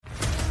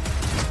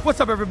What's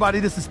up,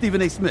 everybody? This is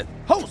Stephen A. Smith,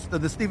 host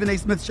of the Stephen A.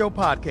 Smith Show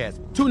podcast.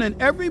 Tune in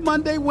every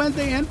Monday,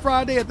 Wednesday, and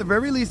Friday at the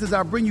very least as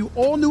I bring you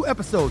all new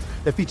episodes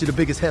that feature the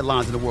biggest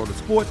headlines in the world of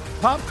sports,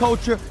 pop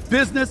culture,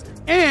 business,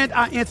 and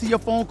I answer your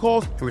phone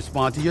calls and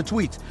respond to your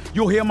tweets.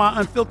 You'll hear my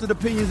unfiltered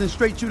opinions and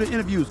straight-shooter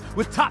interviews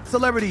with top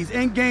celebrities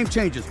and game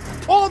changers.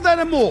 All that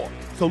and more.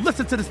 So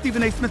listen to the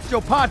Stephen A. Smith Show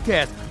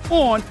podcast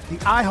on the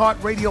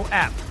iHeartRadio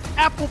app,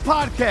 Apple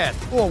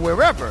Podcasts, or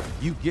wherever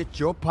you get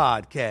your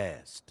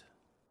podcast.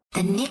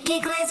 The Nikki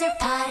Glaser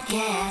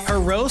Podcast. Her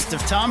roast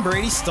of Tom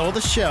Brady stole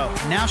the show.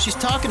 Now she's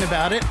talking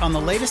about it on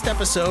the latest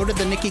episode of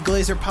the Nikki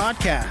Glaser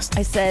Podcast.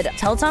 I said,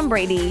 tell Tom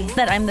Brady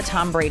that I'm the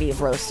Tom Brady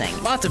of roasting.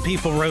 Lots of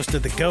people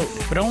roasted the GOAT,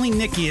 but only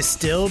Nikki is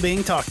still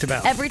being talked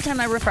about. Every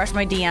time I refresh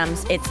my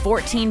DMs, it's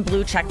 14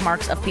 blue check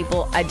marks of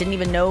people I didn't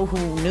even know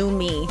who knew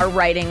me are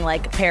writing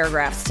like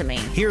paragraphs to me.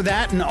 Hear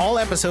that in all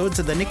episodes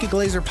of the Nikki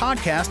Glaser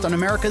Podcast on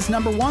America's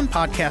 #1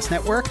 podcast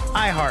network,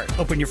 iHeart.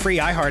 Open your free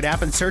iHeart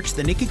app and search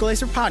the Nikki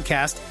Glaser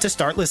Podcast to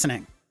start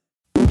listening.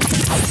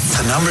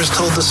 The numbers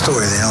told the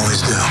story, they always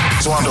do.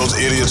 It's one of those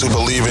idiots who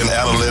believe in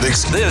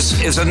analytics.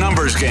 This is a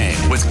numbers game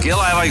with Gil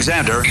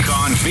Alexander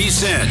on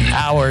VSiN.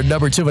 Our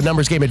number 2 of a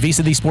numbers game at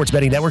VSiN, the sports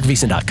betting network,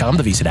 VSiN.com,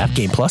 the VSiN app,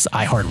 Game Plus,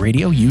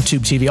 iHeartRadio, YouTube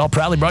TV, all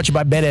proudly brought to you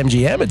by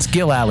BetMGM. It's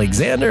Gil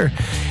Alexander.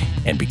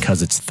 And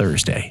because it's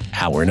Thursday,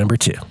 hour number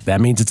 2.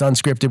 That means it's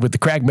unscripted with the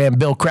Cragman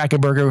Bill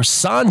Krackomberger.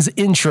 Sans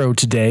intro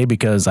today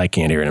because I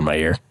can't hear it in my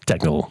ear.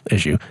 Technical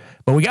issue.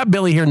 But we got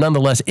Billy here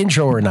nonetheless,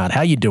 intro or not.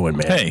 How you doing,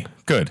 man? Hey,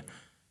 good.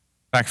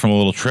 Back from a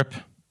little trip,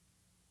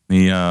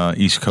 the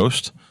East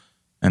Coast.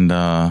 And,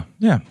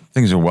 yeah,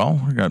 things are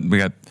well. We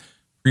got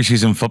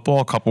preseason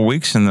football a couple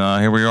weeks, and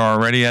here we are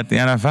already at the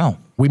NFL.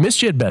 We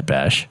missed you at Bet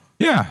Bash.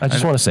 Yeah. I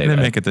just want to say that. I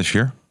didn't make it this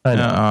year. I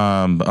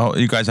know.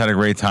 You guys had a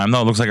great time,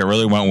 though. It looks like it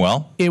really went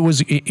well. It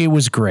was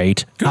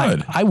great.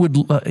 Good.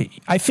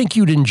 I think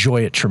you'd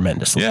enjoy it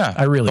tremendously. Yeah.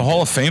 I really The Hall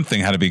do. of Fame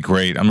thing had to be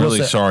great. I'm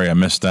really sorry I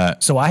missed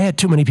that. So I had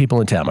too many people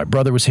in town. My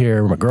brother was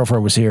here. My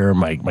girlfriend was here.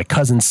 My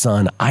cousin's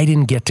son. I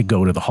didn't get to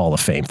go to the Hall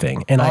of Fame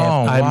thing. And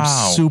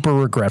I'm super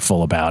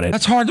regretful about it.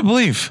 That's hard to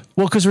believe.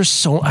 Well, because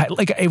there's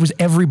it was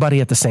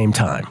everybody at the same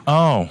time.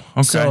 Oh,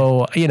 okay.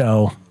 So,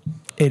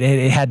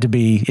 it had to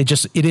be,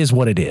 it is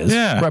what it is.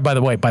 Yeah. Right, by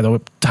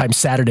the time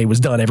Saturday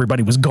was done,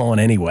 everybody was gone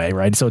anyway,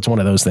 right? So it's one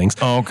of those things.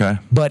 Oh, okay.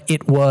 But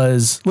it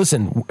was,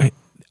 listen,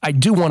 I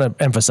do want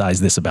to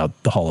emphasize this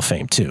about the Hall of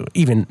Fame too,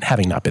 even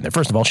having not been there.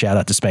 First of all, shout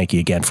out to Spanky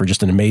again for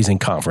just an amazing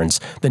conference.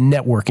 The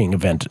networking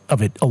event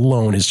of it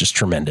alone is just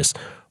tremendous.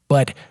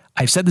 But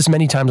I've said this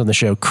many times on the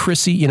show,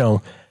 Chrissy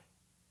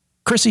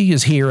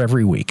is here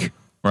every week.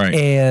 Right.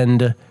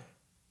 And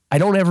I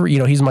don't ever,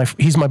 he's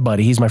my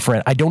buddy, he's my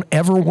friend. I don't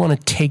ever want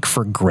to take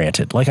for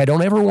granted. Like I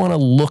don't ever want to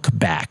look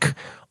back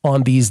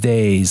on these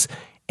days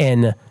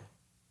and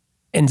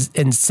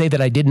say that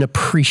I didn't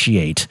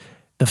appreciate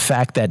the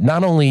fact that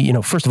not only,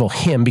 first of all,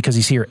 him, because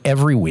he's here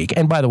every week.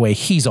 And by the way,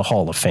 he's a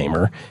Hall of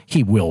Famer.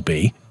 He will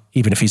be,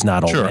 even if he's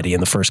not already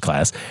in the first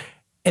class.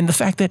 And the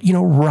fact that,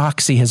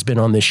 Roxy has been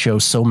on this show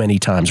so many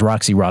times.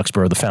 Roxy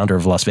Roxborough, the founder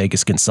of Las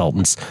Vegas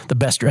Consultants, the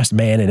best dressed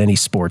man in any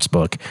sports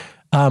book.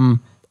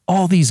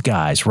 All these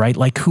guys, right?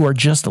 Like who are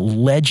just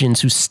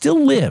legends who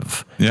still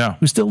live. Yeah.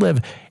 Who still live.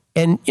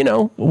 And,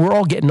 we're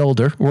all getting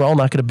older. We're all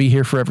not going to be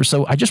here forever.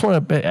 So I just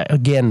want to,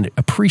 again,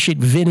 appreciate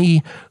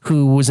Vinny,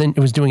 who was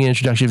doing an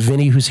introduction.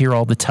 Vinny, who's here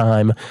all the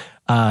time.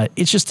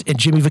 It's just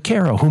Jimmy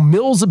Vaccaro, who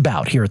mills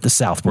about here at the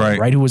Southport,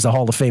 right? Who was a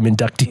Hall of Fame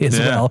inductee as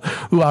well,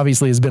 who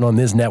obviously has been on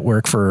this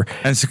network for.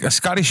 And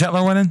Scotty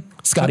Shetler went in?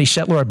 Scotty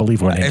Shetler, I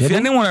believe, went in. If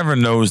anyone ever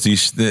knows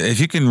if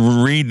you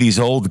can read these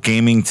old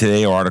Gaming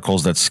Today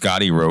articles that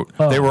Scotty wrote,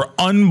 they were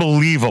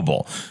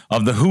unbelievable.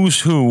 Of the who's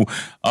who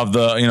of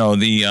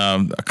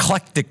the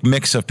eclectic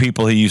mix of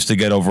people he used to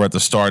get over at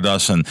the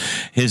Stardust, and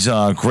his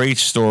great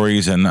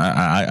stories. And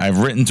I've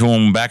written to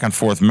him back and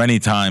forth many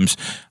times.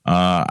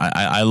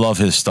 I love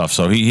his stuff,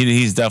 so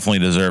he's definitely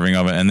deserving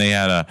of it. And they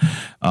had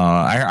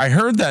I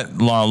heard that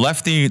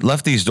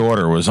Lefty's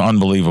daughter was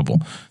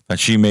unbelievable. That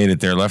she made it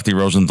there, Lefty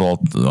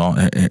Rosenthal,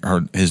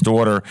 his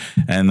daughter,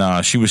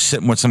 and she was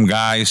sitting with some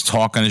guys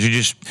talking, and she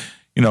just,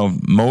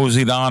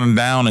 moseyed on and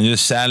down and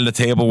just sat at the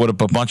table with a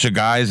bunch of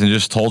guys and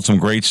just told some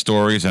great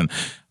stories. And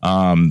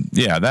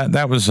that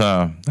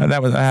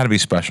had to be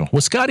special.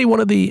 Was Scotty one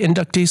of the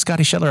inductees?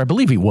 Scotty Shetler, I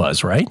believe he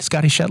was, right?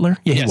 Scotty Shetler,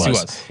 Yes, he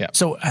was. Yeah.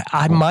 So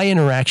my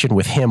interaction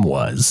with him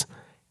was,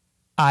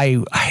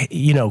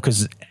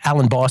 because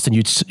Alan Boston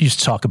used to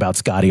talk about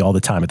Scotty all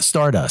the time at the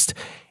Stardust.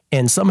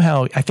 And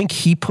somehow, I think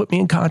he put me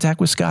in contact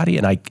with Scotty,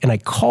 and I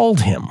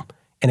called him.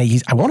 And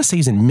I want to say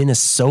he's in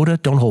Minnesota.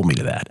 Don't hold me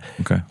to that.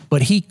 Okay.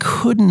 But he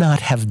could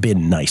not have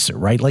been nicer,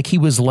 right? Like he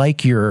was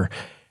like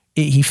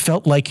he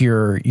felt like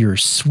your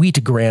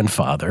sweet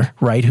grandfather,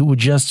 right? Who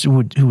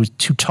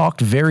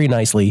talked very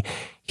nicely.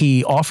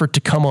 He offered to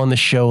come on the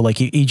show. Like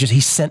he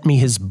sent me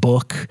his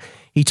book.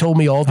 He told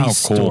me all these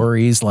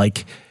stories.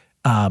 Like,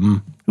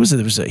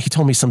 he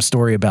told me some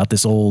story about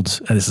this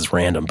old. This is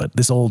random, but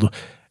this old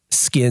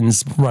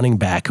Skins running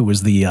back who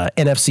was the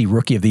NFC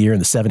Rookie of the Year in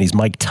the 70s,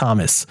 Mike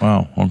Thomas.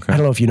 Wow, okay. I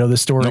don't know if you know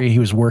this story. Nope. He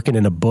was working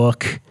in a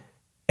book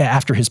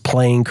after his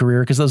playing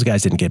career, because those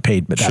guys didn't get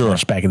paid that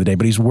much back in the day,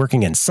 but he's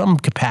working in some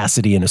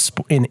capacity in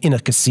a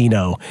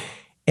casino,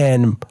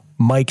 and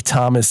Mike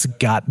Thomas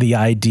got the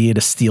idea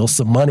to steal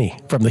some money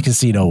from the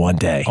casino one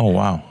day. Oh,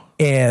 wow.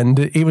 And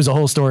it was a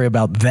whole story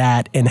about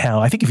that and how,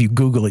 I think if you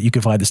Google it, you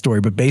can find the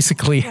story, but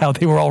basically how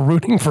they were all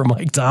rooting for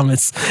Mike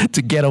Thomas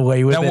to get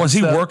away with it. Now, was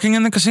he working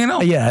in the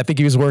casino? Yeah, I think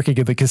he was working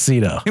at the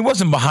casino. He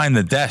wasn't behind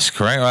the desk,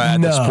 right? Or at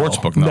the sports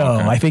book? No,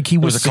 okay. I think he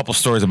was. There was a couple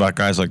stories about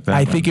guys like that.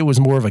 I think it was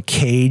more of a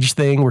cage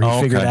thing where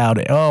he figured out,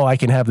 I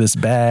can have this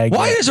bag.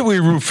 Why is it we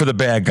root for the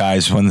bad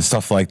guys when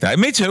stuff like that?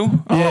 Me too.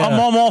 Yeah.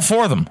 I'm all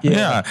for them.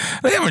 Yeah.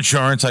 They have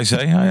insurance, I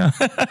say. Yeah.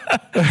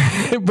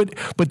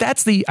 but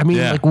that's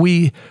like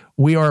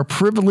we are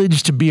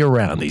privileged to be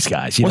around these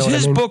guys. You was know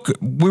his book,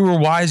 We Were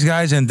Wise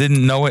Guys and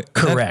Didn't Know It?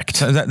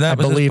 Correct. I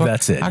believe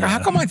that's it.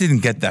 How come I didn't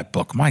get that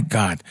book? My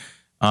God.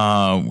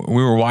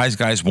 We were wise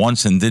guys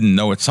once and didn't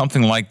know it.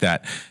 Something like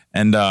that.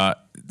 And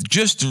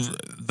just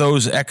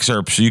those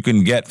excerpts you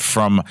can get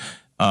from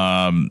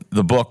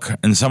the book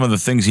and some of the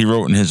things he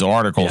wrote in his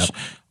articles. Yep.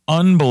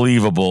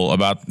 Unbelievable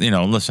about,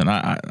 listen,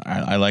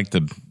 I like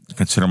to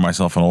consider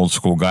myself an old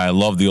school guy. I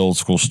love the old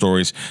school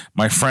stories.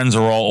 My friends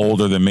are all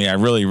older than me. I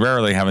really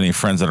rarely have any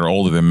friends that are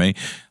older than me.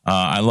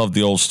 I love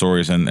the old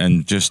stories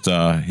and just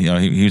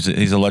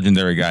he's a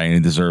legendary guy and he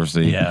deserves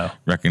the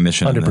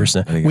recognition.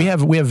 100%. We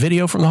have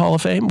video from the Hall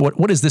of Fame.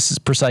 What is this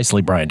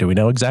precisely, Brian? Do we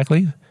know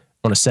exactly?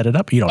 Want to set it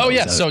up? You don't. Oh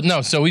yeah.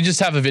 So we just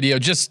have a video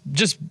just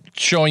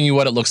showing you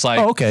what it looks like.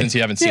 Oh, okay. Since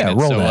you haven't seen it.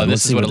 So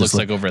this is what it looks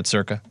like over at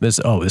Circa. This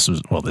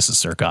is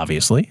Circa,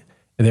 obviously.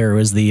 There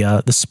is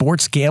the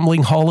Sports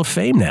Gambling Hall of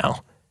Fame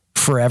now,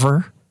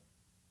 forever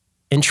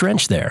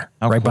entrenched there,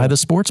 right by the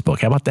sports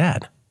book. How about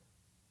that?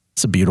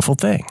 It's a beautiful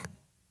thing.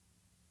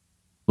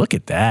 Look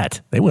at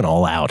that. They went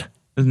all out.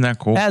 Isn't that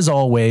cool? As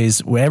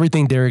always,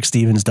 everything Derek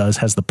Stevens does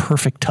has the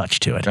perfect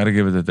touch to it. Got to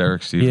give it to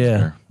Derek Stevens. Yeah.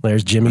 There.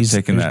 There's Jimmy's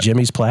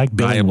plaque.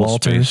 Billy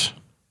Walters. Space.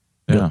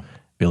 Yeah.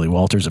 Billy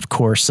Walters, of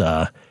course.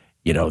 The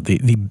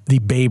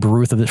Babe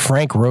Ruth of it.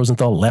 Frank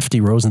Rosenthal,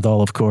 Lefty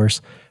Rosenthal, of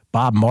course.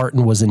 Bob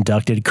Martin was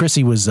inducted.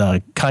 Chrissy was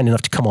kind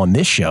enough to come on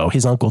this show.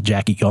 His uncle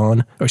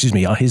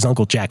his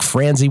uncle Jack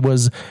Franzi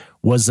was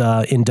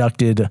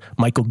inducted.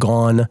 Michael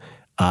Gaughan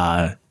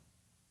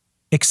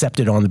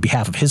accepted on the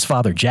behalf of his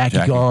father, Jackie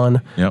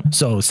Gaughan. Yep.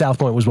 So South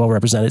Point was well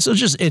represented. So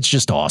it's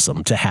just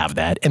awesome to have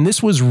that. And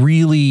this was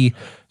really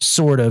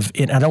sort of,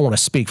 and I don't want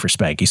to speak for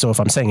Spanky, so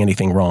if I'm saying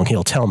anything wrong,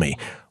 he'll tell me.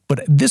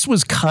 But this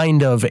was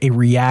kind of a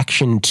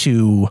reaction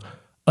to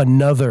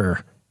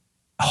another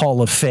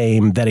Hall of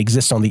Fame that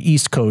exists on the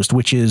East Coast,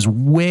 which is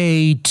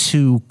way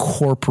too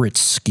corporate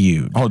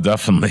skewed. Oh,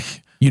 definitely.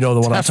 You know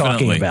the one I'm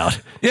talking about.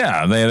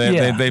 Yeah,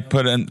 they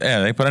put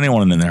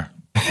anyone in there.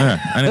 Yeah,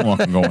 anyone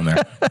can go in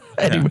there.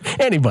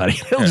 Anybody.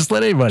 They'll just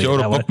let anybody. Joe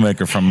the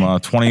bookmaker from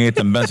 28th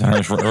and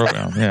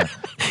Bensonhurst. Yeah.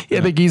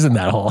 I think he's in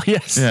that hall.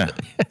 Yes. Yeah.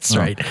 That's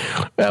right.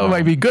 That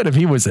might be good if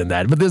he was in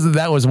that. But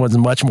that was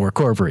much more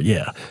corporate.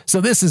 Yeah.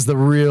 So this is the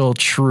real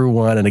true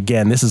one. And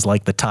again, this is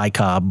like the Ty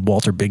Cobb,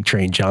 Walter Big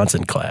Train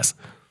Johnson class.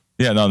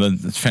 Yeah, no,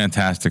 that's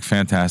fantastic.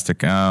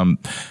 Fantastic.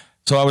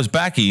 So I was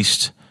back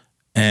east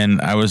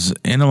and I was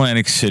in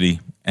Atlantic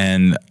City.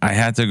 And I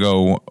had to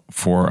go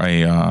for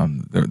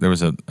there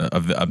was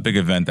a big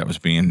event that was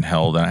being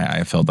held, and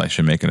I felt I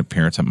should make an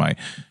appearance at my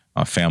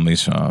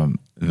family's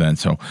event.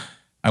 So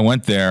I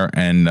went there,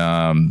 and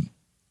I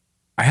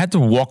had to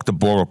walk the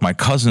boardwalk. My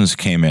cousins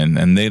came in,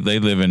 and they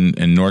live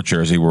in North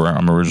Jersey, where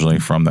I'm originally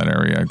from, that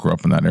area. I grew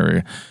up in that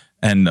area.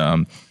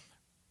 And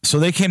so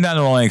they came down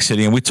to Atlantic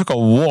City, and we took a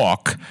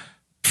walk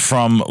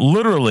from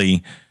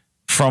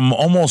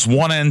almost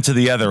one end to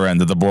the other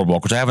end of the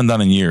boardwalk, which I haven't done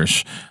in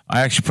years.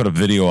 I actually put a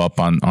video up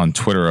on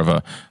Twitter of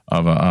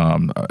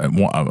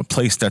a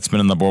place that's been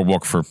in the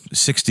boardwalk for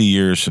 60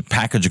 years,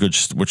 packaged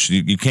goods, which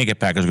you can't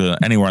get packaged goods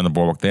anywhere on the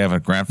boardwalk. They have a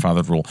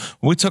grandfathered rule.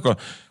 We took a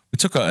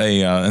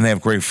and they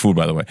have great food,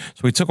 by the way.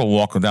 So we took a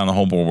walk down the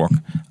whole boardwalk.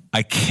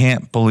 I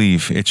can't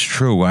believe it's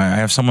true. I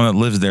have someone that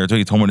lives there too.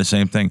 He told me the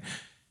same thing.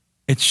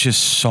 It's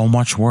just so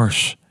much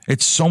worse.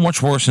 It's so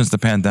much worse since the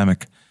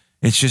pandemic.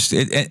 It's just,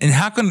 and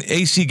how can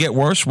AC get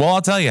worse? Well,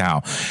 I'll tell you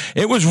how.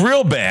 It was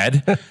real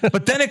bad,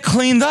 but then it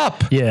cleaned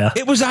up. Yeah.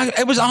 It was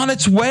on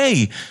its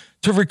way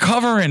to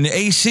recovering.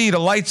 AC, the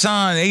lights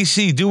on,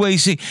 AC, do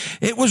AC.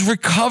 It was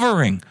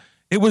recovering.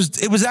 It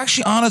was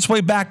actually on its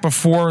way back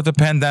before the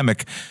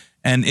pandemic,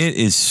 and it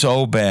is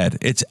so bad.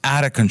 It's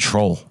out of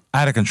control.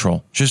 Out of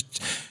control.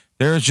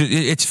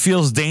 It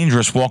feels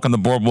dangerous walking the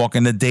boardwalk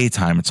in the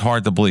daytime. It's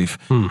hard to believe.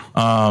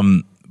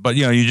 But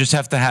you just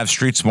have to have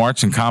street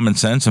smarts and common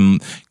sense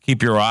and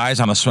keep your eyes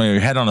on your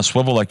head on a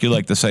swivel, like you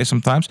like to say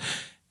sometimes.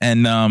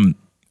 And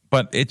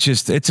but it's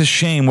a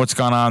shame what's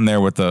gone on there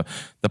with the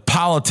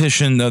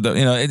politician.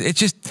 It's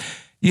just,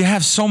 you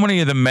have so many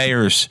of the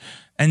mayors,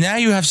 and now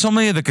you have so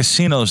many of the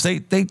casinos.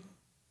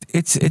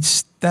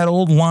 It's that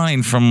old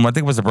line from, I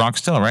think it was the Bronx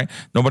Tale, right?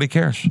 Nobody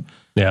cares.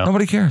 Yeah.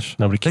 Nobody cares.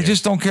 Nobody cares. They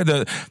just don't care.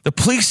 The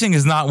policing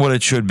is not what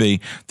it should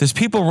be. There's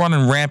people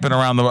running rampant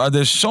around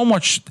there's so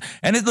much.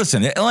 And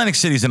listen, Atlantic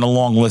City's in a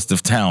long list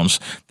of towns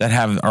that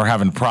are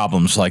having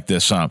problems like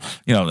this. San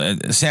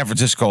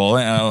Francisco,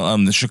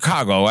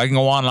 Chicago. I can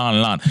go on and on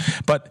and on.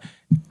 But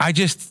I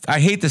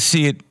hate to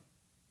see it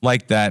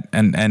like that,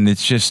 and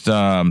it's just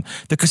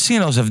the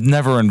casinos have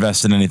never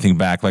invested anything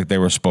back like they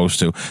were supposed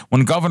to.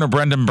 When Governor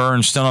Brendan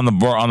Burns stood on the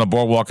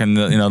boardwalk in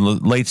the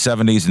late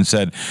 70s and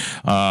said,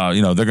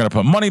 they're going to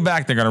put money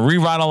back, they're going to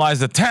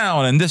revitalize the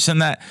town, and this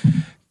and that.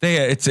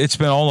 It's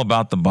been all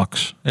about the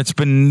bucks.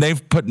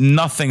 They've put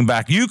nothing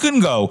back. You can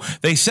go.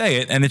 They say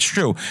it, and it's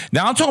true.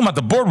 Now I'm talking about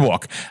the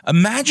boardwalk.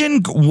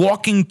 Imagine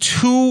walking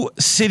 2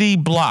 city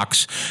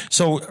blocks.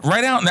 So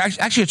right out,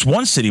 actually it's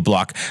 1 city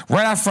block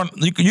right out front.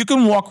 You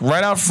can walk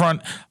right out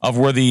front of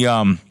where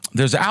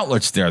there's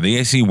outlets there, the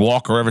AC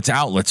Walk or whatever, it's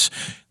outlets,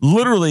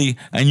 literally,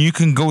 and you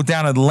can go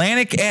down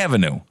Atlantic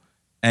Avenue.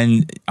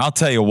 And I'll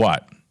tell you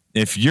what,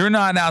 if you're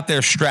not out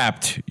there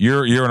strapped,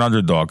 you're an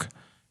underdog.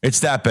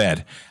 It's that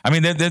bad. I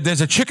mean, there's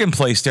a chicken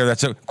place there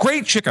that's a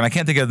great chicken. I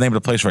can't think of the name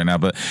of the place right now,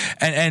 but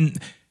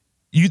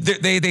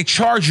they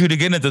charge you to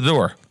get in at the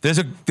door.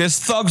 There's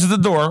thugs at the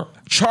door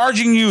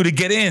charging you to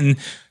get in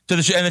to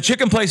and the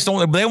chicken place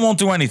they won't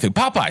do anything.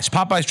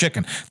 Popeye's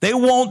chicken. They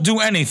won't do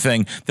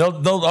anything.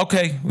 They'll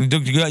okay,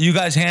 you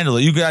guys handle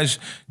it. You guys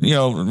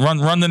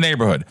run the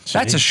neighborhood. See?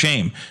 That's a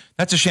shame.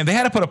 That's a shame. They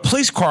had to put a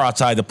police car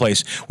outside the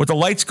place with the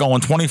lights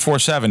going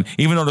 24/7,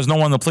 even though there's no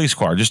one in the police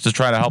car, just to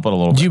try to help it a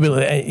little bit. Do you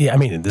believe? I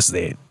mean, this is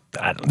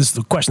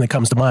the question that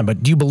comes to mind.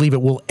 But do you believe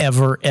it will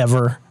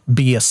ever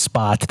be a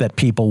spot that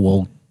people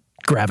will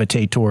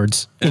gravitate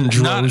towards in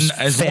droves?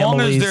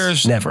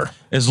 Never.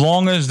 As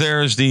long as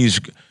there's these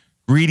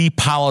greedy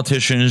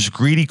politicians,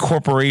 greedy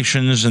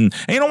corporations, and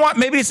you know what?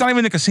 Maybe it's not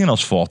even the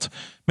casino's fault.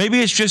 Maybe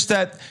it's just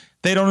that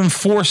they don't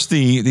enforce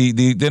they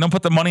don't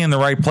put the money in the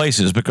right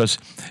places, because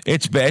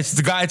it's bad.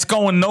 It's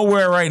going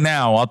nowhere right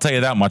now. I'll tell you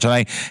that much. And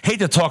I hate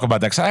to talk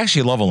about that because I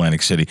actually love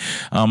Atlantic City.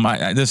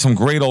 There's some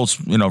great old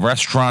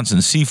restaurants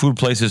and seafood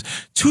places.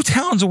 2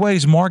 towns away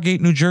is Margate,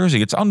 New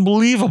Jersey. It's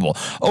unbelievable.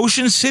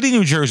 Ocean City,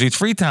 New Jersey. It's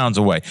 3 towns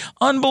away.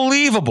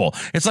 Unbelievable.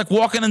 It's like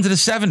walking into the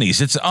 70s.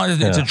 It's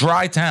a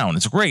dry town.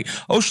 It's great.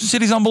 Ocean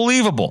City's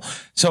unbelievable.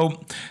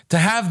 So to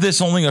have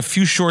this only a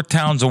few short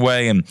towns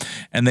away,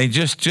 and they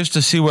just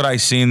to see what I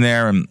seen there.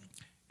 And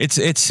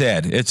it's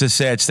sad. It's a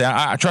sad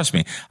stat. Trust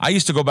me, I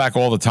used to go back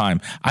all the time.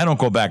 I don't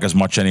go back as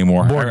much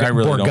anymore. I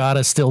really don't.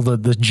 Borgata's still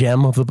the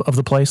gem of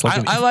the place.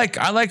 I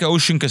like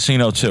Ocean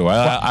Casino too.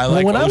 I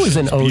like when Ocean's. I was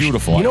in Ocean,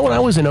 beautiful. When I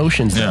was in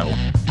Oceans, though,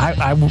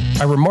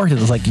 I remarked it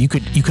was like you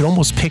could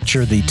almost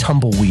picture the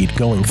tumbleweed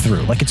going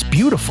through. Like, it's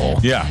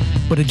beautiful. Yeah,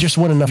 but it just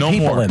wasn't enough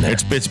people in there.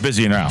 It's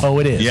busy now. Oh,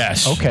 it is.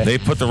 Yes. Okay. They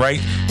put the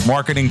right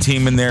marketing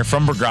team in there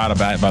from Borgata,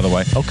 by the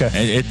way. Okay.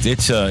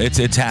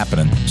 It's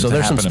happening. So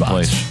there's some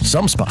spots.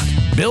 Some spots.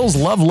 Bill's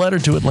love letter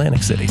to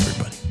Atlantic City,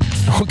 everybody.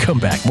 We'll come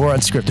back. More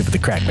Unscripted with the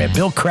Crackman,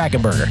 Bill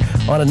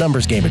Krackomberger, on a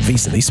numbers game at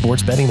VSiN, the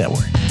Sports Betting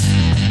Network.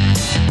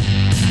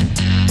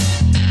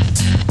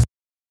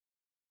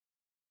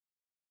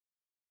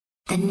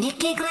 The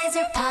Nikki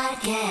Glaser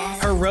Podcast.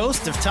 Her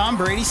roast of Tom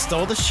Brady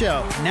stole the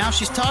show. Now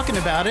she's talking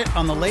about it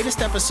on the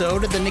latest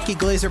episode of the Nikki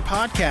Glaser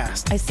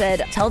Podcast. I said,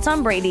 tell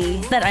Tom Brady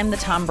that I'm the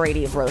Tom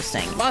Brady of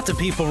roasting. Lots of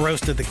people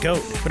roasted the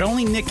GOAT, but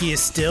only Nikki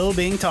is still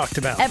being talked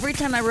about. Every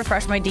time I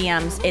refresh my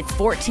DMs, it's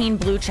 14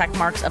 blue check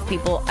marks of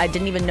people I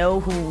didn't even know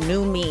who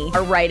knew me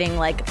are writing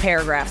like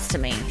paragraphs to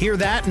me. Hear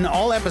that in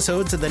all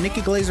episodes of the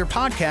Nikki Glaser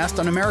Podcast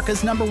on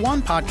America's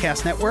 #1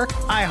 podcast network,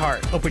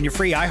 iHeart. Open your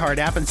free iHeart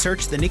app and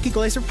search the Nikki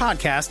Glaser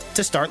Podcast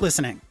to start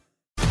listening.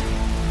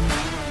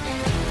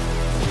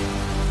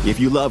 If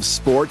you love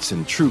sports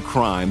and true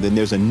crime, then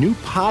there's a new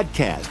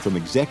podcast from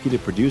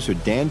executive producer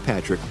Dan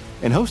Patrick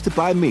and hosted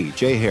by me,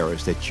 Jay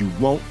Harris, that you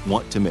won't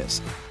want to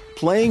miss.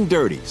 Playing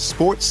Dirty: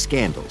 Sports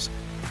Scandals.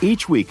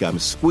 Each week, I'm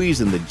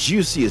squeezing the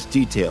juiciest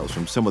details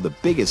from some of the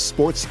biggest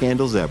sports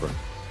scandals ever.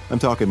 I'm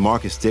talking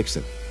Marcus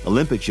Dixon,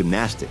 Olympic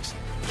gymnastics,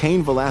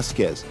 Cain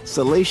Velasquez,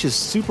 salacious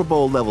Super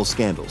Bowl-level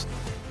scandals.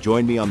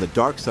 Join me on the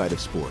dark side of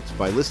sports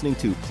by listening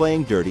to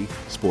Playing Dirty: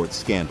 Sports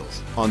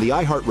Scandals on the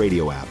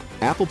iHeartRadio app,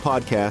 Apple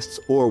Podcasts,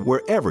 or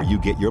wherever you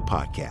get your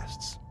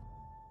podcasts.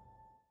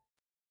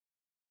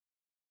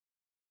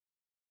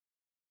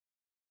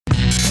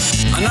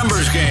 A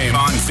numbers game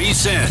on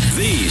VSiN,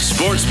 the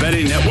Sports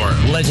Betting Network.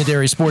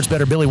 Legendary sports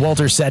bettor Billy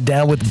Walters sat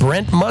down with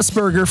Brent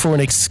Musburger for an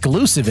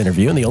exclusive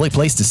interview, and the only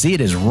place to see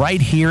it is right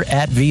here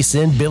at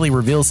VSiN. Billy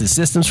reveals his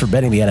systems for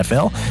betting the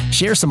NFL,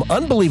 shares some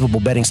unbelievable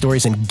betting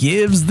stories, and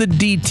gives the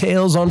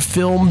details on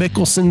Phil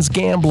Mickelson's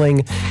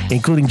gambling,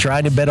 including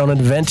trying to bet on an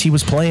event he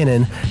was playing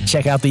in.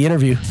 Check out the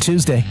interview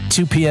Tuesday,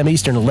 2 p.m.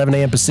 Eastern, 11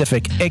 a.m.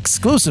 Pacific,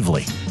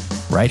 exclusively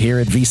right here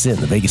at VSiN,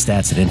 the Vegas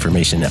Stats and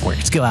Information Network.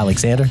 It's Gil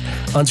Alexander,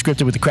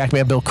 unscripted with the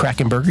Crackman, Bill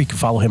Krackomberger. You can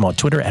follow him on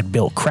Twitter at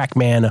Bill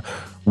Crackman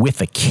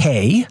with a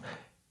K.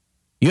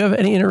 You have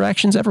any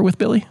interactions ever with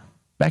Billy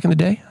back in the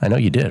day? I know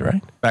you did,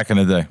 right? Back in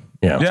the day.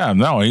 Yeah. Yeah,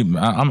 no,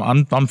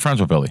 I'm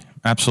friends with Billy.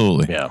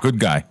 Absolutely. Yeah. Good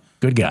guy.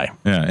 Good guy.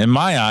 Yeah. In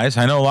my eyes,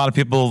 I know a lot of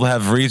people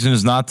have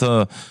reasons not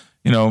to,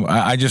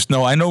 I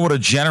know what a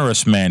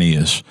generous man he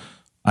is.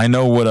 I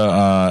know what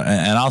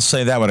and I'll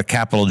say that with a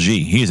capital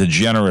G. He's a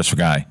generous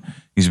guy.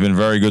 He's been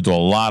very good to a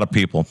lot of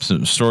people.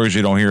 Stories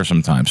you don't hear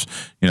sometimes.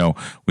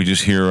 We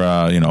just hear,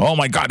 oh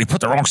my God, he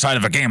put the wrong side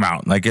of a game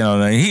out. Like,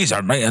 he's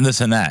a man and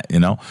this and that, Is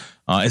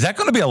that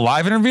going to be a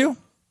live interview? Or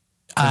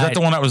is that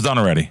the one that was done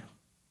already?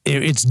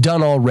 It's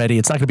done already.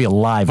 It's not going to be a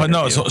live interview.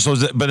 No,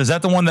 but is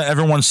that the one that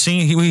everyone's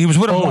seen? He was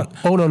with him.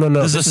 No.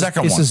 This is the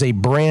second one. This is a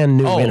brand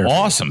new interview.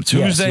 Oh, awesome.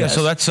 Tuesday. Yes.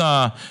 So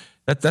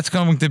that's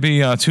going to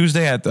be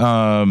Tuesday at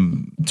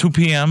 2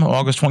 p.m.,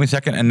 August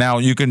 22nd. And now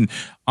you can,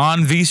 on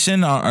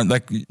VSiN, on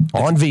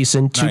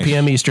VSiN, 2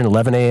 p.m. Eastern,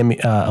 11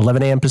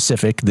 a.m.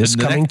 Pacific,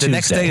 coming Tuesday. The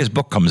next day his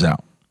book comes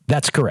out.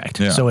 That's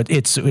correct. Yeah. So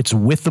it's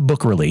with the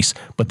book release.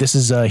 But this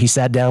is, he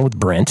sat down with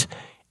Brent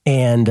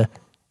and...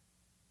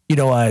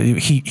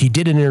 he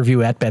did an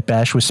interview at Bet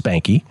Bash with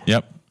Spanky.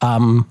 Yep.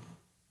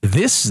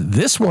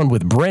 This one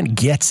with Brent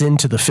gets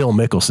into the Phil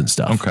Mickelson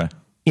stuff. Okay.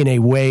 In a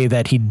way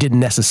that he didn't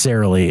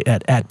necessarily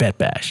at Bet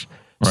Bash.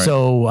 Right.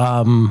 So,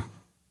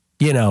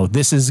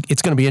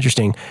 it's going to be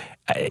interesting.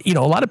 A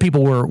lot of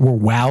people were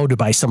wowed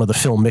by some of the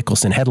Phil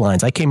Mickelson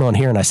headlines. I came on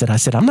here and I said,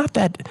 I'm not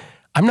that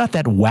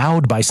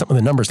wowed by some of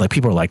the numbers. Like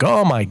people are like,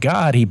 oh my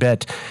God, he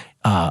bet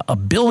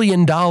 $1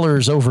 billion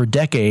over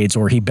decades,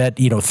 or he bet,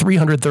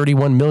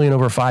 $331 million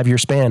over a 5-year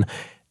span.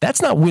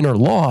 That's not win or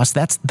loss.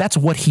 That's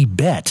what he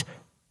bet.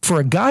 For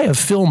a guy of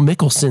Phil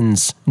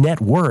Mickelson's net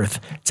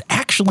worth, it's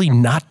actually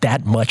not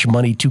that much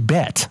money to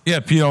bet. Yeah,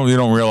 you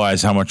don't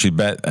realize how much you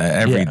bet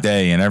every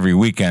day and every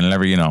weekend and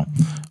every,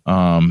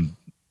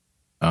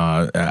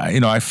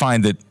 I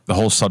find that the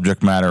whole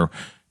subject matter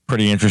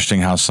pretty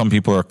interesting. How some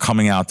people are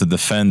coming out to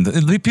defend.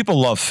 People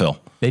love Phil.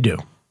 They do,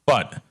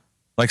 but.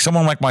 Like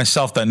someone like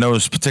myself that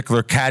knows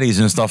particular caddies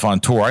and stuff on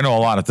tour, I know a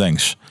lot of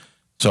things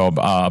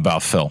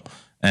about Phil.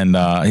 And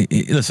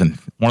listen,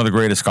 one of the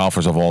greatest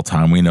golfers of all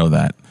time. We know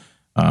that.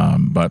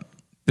 But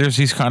there's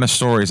these kind of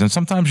stories, and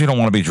sometimes you don't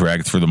want to be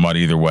dragged through the mud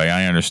either way.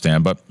 I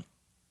understand, but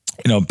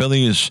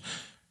Billy is,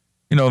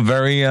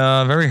 very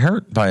very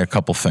hurt by a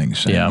couple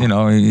things. And, yeah.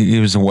 He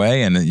was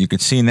away, and you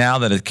could see now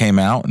that it came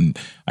out, and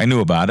I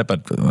knew about it,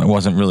 but I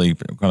wasn't really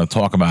going to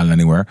talk about it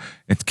anywhere.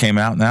 It came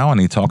out now,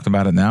 and he talked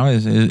about it now.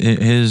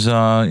 His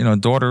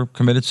daughter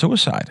committed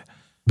suicide.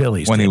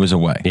 Billy's when he was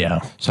away.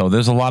 Yeah. So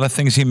there's a lot of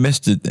things he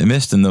missed in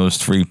those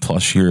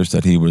 3+ years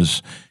that he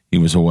was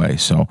away.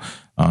 So,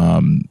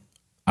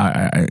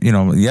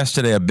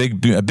 yesterday a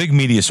big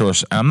media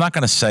source, and I'm not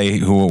going to say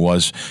who it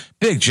was,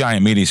 big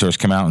giant media source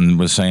came out and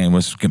was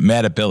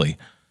mad at Billy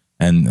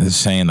and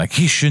saying like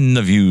he shouldn't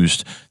have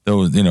used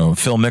those,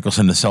 Phil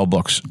Mickelson to sell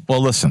books.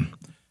 Well, listen,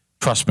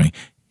 trust me.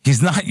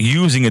 He's not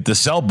using it to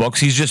sell books.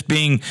 He's just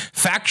being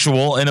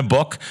factual in a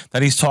book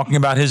that he's talking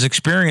about his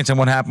experience and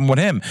what happened with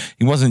him.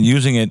 He wasn't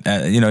using it,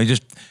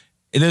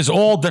 there's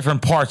all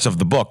different parts of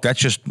the book. That's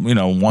just, one.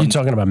 You're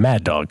talking about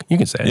Mad Dog. You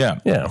can say it.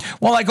 Yeah.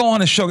 Well, I go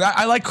on his show.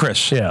 I like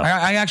Chris. Yeah.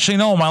 I actually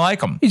know him. I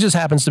like him. He just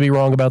happens to be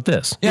wrong about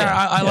this. Yeah,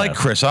 I like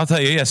Chris. I'll tell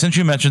you. Yeah, since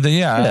you mentioned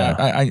it,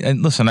 I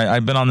listen,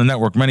 I've been on the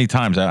network many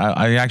times.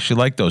 I actually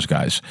like those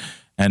guys.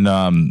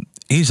 And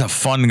he's a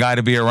fun guy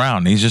to be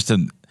around. He's just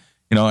and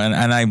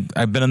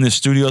I've been in the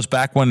studios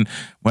back when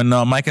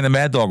Mike and the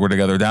Mad Dog were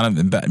together down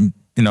in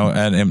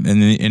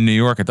New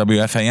York at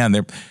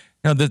WFAN.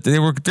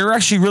 They're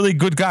actually really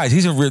good guys.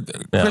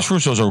 Chris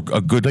Russo's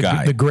a good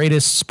guy. The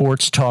greatest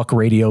sports talk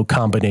radio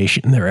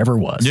combination there ever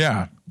was.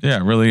 Yeah,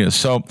 it really is.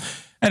 So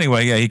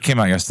anyway, he came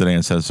out yesterday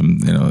and said some,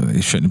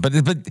 he shouldn't. But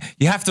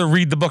you have to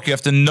read the book. You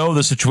have to know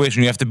the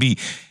situation. You have to be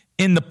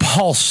in the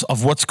pulse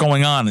of what's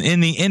going on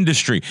in the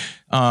industry.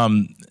 For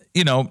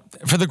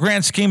the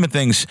grand scheme of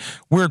things,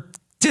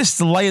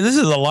 this is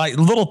a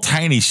little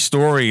tiny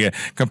story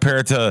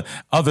compared to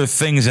other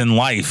things in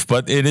life,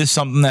 but it is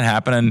something that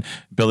happened, and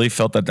Billy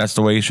felt that that's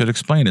the way he should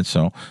explain it.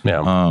 So,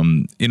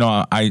 I'm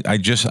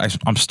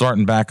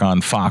starting back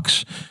on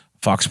Fox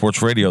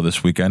Sports Radio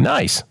this weekend.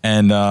 Nice.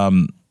 And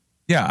I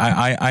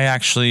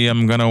actually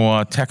am going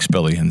to text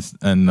Billy and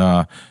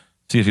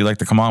see if he'd like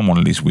to come on one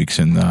of these weeks,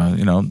 and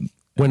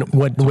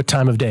What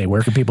time of day?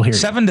 Where can people hear you?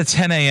 7 to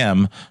 10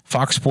 a.m.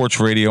 Fox Sports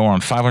Radio on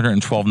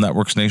 512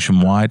 networks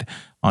nationwide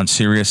on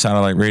Sirius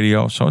Satellite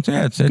Radio. So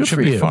it should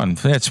be fun.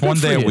 It's one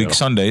day a week,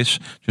 Sundays,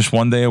 just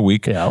one day a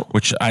week,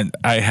 which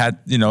I had,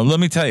 let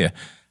me tell you,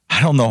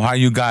 I don't know how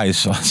you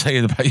guys, I'll say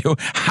it about you,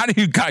 how do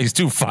you guys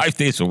do 5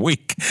 days a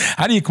week?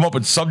 How do you come up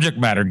with subject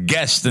matter,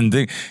 guests, and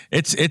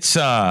it's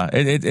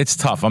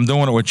tough. I'm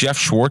doing it with Jeff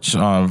Schwartz,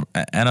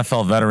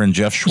 NFL veteran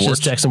Jeff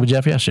Schwartz. Just texting with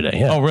Jeff yesterday.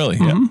 Yeah. Oh, really?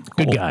 Mm-hmm. Yeah.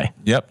 Good Cool. guy.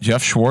 Yep,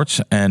 Jeff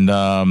Schwartz and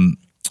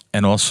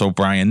also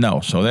Brian No.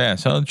 So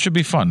it should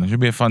be fun. It should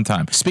be a fun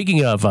time.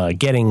 Speaking of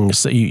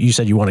you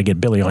said you want to get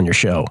Billy on your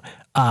show.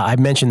 I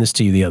mentioned this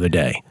to you the other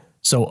day.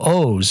 So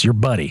Oz, your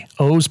buddy,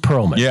 Oz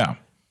Perlman,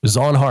 was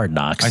on Hard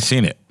Knocks. I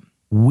seen it.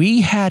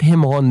 We had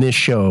him on this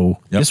show.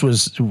 Yep. This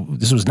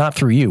was not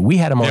through you. We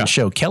had him on the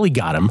show. Kelly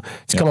got him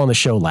to come on the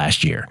show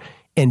last year.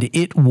 and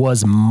it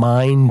was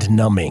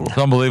mind-numbing. It's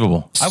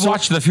unbelievable. I've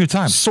watched it a few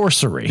times.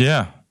 Sorcery.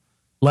 Yeah.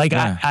 Like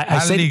yeah. I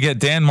How did he get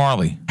Dan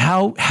Marley?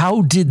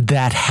 How did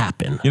that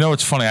happen? You know,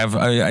 it's funny.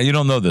 You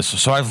don't know this,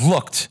 so I've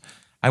looked.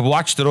 I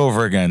watched it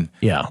over again.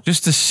 Yeah.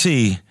 Just to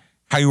see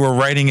how you were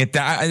writing it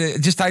down.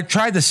 I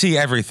tried to see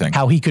everything.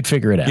 How he could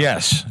figure it out.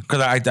 Yes,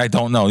 because I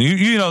don't know.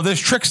 You know, there's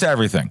tricks to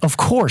everything. Of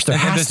course,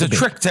 there's a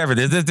trick to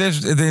everything.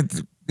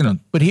 There's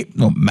but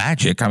no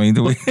magic. I mean,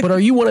 but are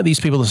you one of these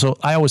people? So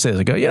I always say,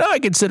 I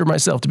consider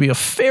myself to be a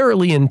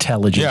fairly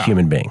intelligent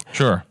human being.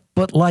 Sure.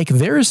 But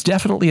there's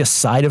definitely a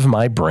side of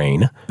my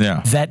brain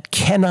that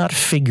cannot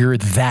figure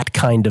that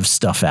kind of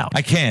stuff out.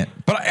 I can't.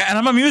 And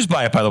I'm amused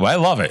by it, by the way. I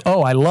love it.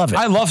 Oh, I love it.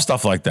 I love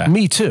stuff like that.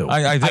 Me too.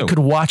 I do. I could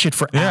watch it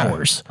for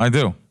hours. I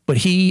do. But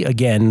he,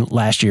 again,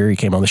 last year he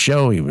came on the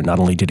show. Not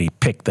only did he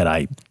pick that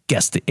I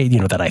guessed,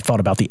 that I thought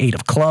about the 8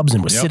 of clubs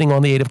and was sitting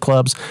on the 8 of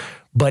clubs,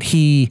 but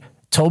he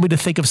told me to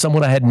think of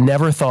someone I had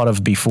never thought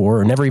of before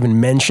or never even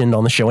mentioned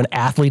on the show, an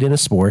athlete in a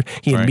sport.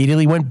 He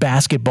immediately went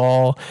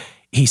basketball.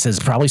 He says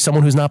probably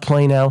someone who's not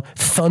playing now,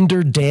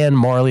 Thunder Dan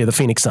Marley of the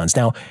Phoenix Suns.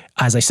 Now,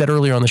 as I said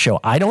earlier on the show,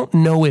 I don't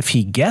know if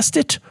he guessed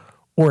it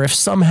or if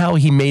somehow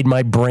he made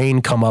my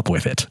brain come up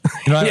with it.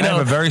 I have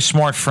a very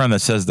smart friend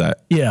that says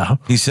that. Yeah.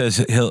 He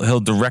says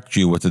he'll direct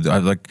you with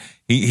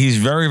he's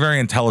very, very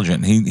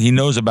intelligent. He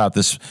knows about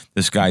this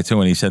guy too.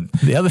 And he said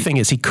the other thing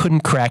is he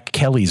couldn't crack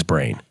Kelly's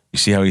brain. You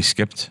see how he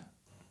skipped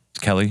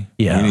Kelly?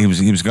 Yeah. He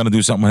was going to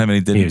do something with him and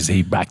he didn't.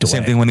 He backed away.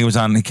 Same thing when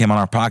he came on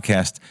our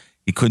podcast.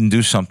 He couldn't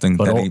do something.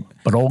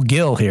 But old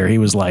Gil here, he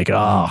was like,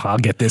 I'll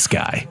get this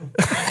guy.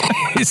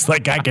 He's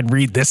like, I can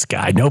read this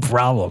guy, no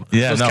problem.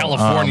 Yeah, those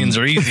Californians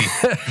are easy.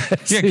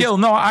 Yeah, Gil,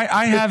 no,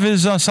 I have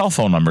his cell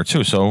phone number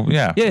too. So,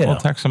 yeah. We'll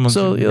text him.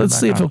 So, let's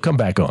see if he'll come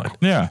back on.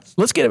 Yeah.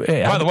 Let's get it.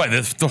 By the way,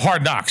 the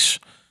Hard Knocks.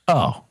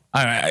 Oh.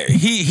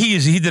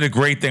 He did a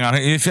great thing on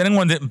it. If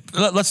anyone did,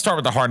 let's start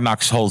with the Hard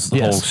Knocks whole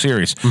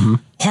series. Mm-hmm.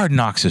 Hard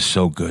Knocks is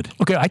so good.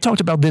 Okay, I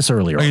talked about this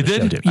earlier. Oh, you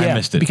did? I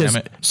missed it. Because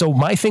so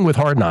my thing with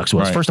Hard Knocks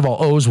was first of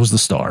all, Oz was the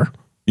star.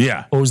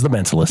 Yeah, Oz the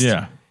mentalist.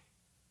 Yeah,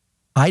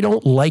 I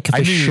don't like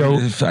the show.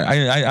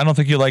 I don't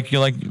think you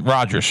like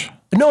Rogers.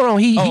 No.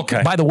 He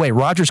by the way,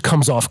 Rogers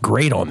comes off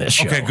great on this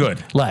show. Okay,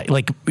 good.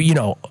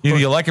 Either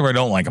you like him or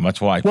don't like him. That's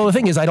why. Well, the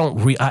thing is,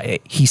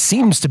 he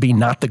seems to be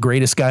not the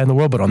greatest guy in the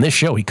world, but on this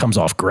show, he comes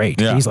off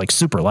great. Yeah. He's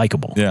super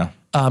likable. Yeah.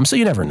 So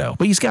you never know,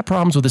 but he's got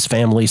problems with his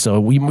family,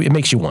 so it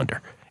makes you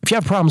wonder. If you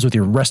have problems with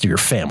your rest of your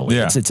family,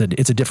 it's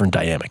a different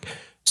dynamic.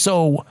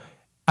 So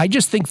I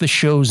just think the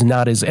show's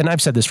not as, and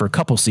I've said this for a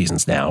couple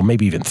seasons now,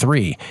 maybe even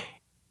 3,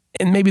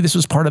 and maybe this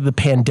was part of the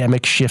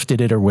pandemic shifted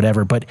it or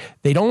whatever, but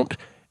they don't.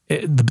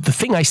 The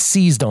thing I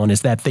seized on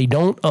is that they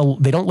don't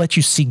let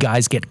you see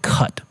guys get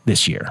cut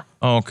this year.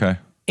 Oh, okay.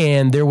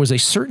 And there was a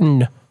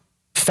certain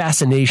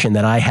fascination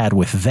that I had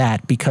with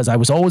that because I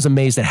was always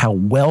amazed at how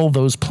well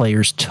those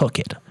players took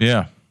it.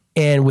 Yeah.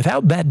 And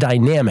without that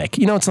dynamic,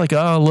 it's like,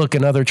 oh, look,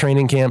 another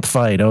training camp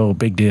fight. Oh,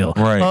 big deal.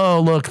 Right. Oh,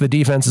 look, the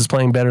defense is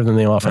playing better than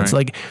the offense.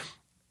 Right.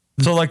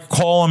 So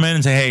call them in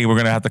and say, hey, we're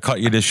going to have to cut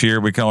you this year.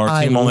 We can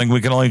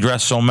only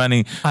dress so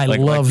many. Like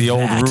the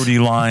old Rudy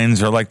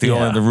lines or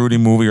the Rudy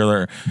movie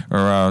or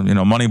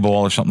Moneyball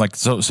or something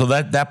So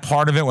that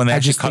part of it when they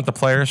actually cut the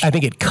players. I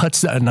think it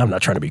cuts, and I'm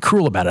not trying to be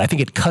cruel about it. I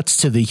think it cuts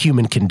to the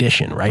human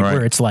condition, right?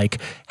 Where it's like,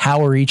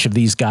 how are each of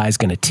these guys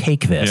going to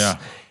take this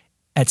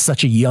at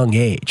such a young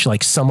age?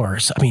 Like some are,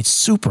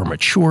 super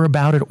mature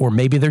about it, or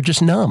maybe they're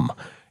just numb.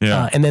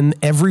 Yeah. And then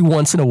every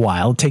once in a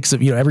while, it takes,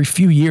 every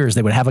few years,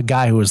 they would have a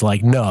guy who was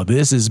like, no,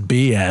 this is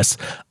BS.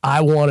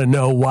 I want to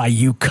know why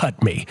you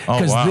cut me.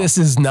 Because this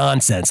is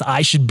nonsense.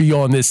 I should be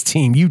on this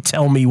team. You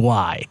tell me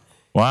why.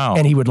 Wow.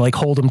 And he would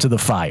hold him to the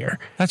fire.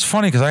 That's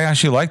funny because I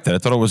actually liked it. I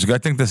thought it was good.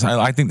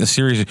 I think the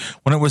series,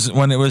 when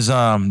it was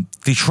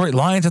Detroit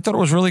Lions, I thought it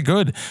was really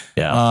good.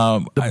 Yeah.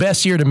 The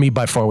best year to me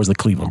by far was the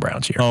Cleveland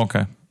Browns year. Oh,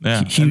 okay.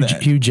 Yeah.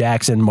 Hugh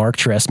Jackson, Mark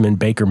Trestman,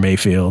 Baker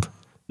Mayfield.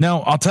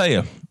 Now, I'll tell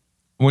you,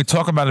 we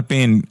talk about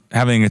it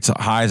having its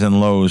highs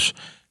and lows,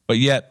 but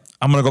yet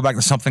I'm going to go back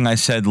to something I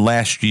said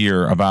last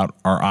year about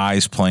our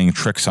eyes playing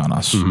tricks on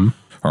us. Mm-hmm.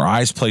 Our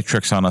eyes play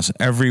tricks on us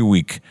every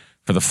week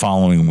for the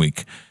following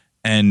week.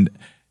 And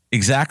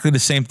exactly the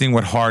same thing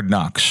with Hard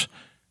Knocks.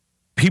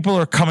 People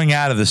are coming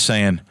out of this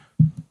saying,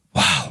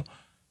 wow,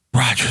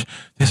 Rodgers,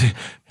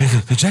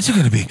 the Jets are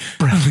going to be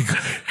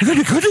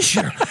good this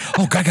year.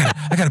 Oh,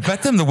 I got to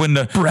bet them to win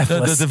the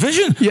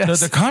division,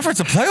 the conference,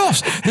 the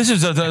playoffs. This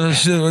is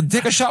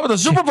take a shot with the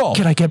Super Bowl.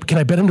 Can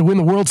I bet him to win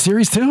the World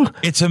Series too?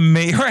 It's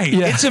amazing, right?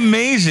 Yeah. It's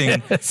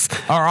amazing. Yes.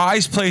 Our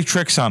eyes play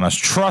tricks on us.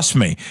 Trust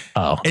me.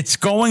 Oh, it's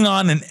going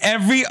on in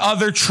every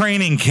other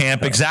training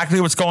camp.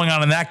 Exactly what's going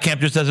on in that camp.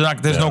 Just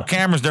there's no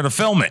cameras there to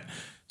film it.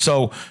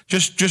 So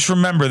just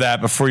remember that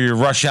before you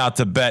rush out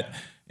to bet.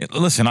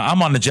 Listen,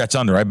 I'm on the Jets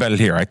under. I bet it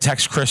here. I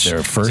text Chris.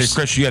 Say,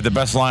 Chris, you have the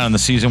best line on the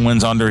season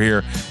wins under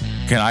here.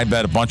 Can I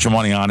bet a bunch of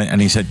money on it?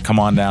 And he said, come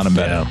on down and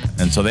bet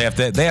it. And so they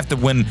have to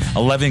win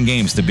 11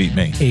 games to beat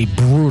me. A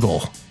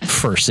brutal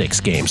first 6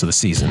 games of the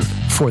season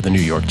for the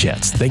New York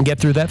Jets. They can get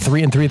through that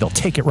 3-3. They'll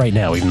take it right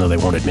now, even though they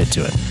won't admit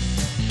to it.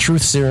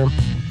 Truth Serum.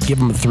 Give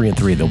them a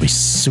 3-3. They'll be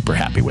super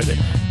happy with it.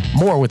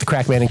 More with the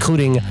Crackman,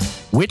 including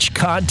which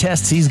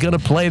contests he's going to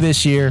play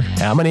this year,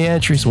 how many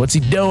entries, what's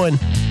he doing.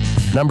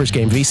 Numbers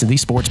Game, VSiN, the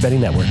Sports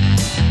Betting Network.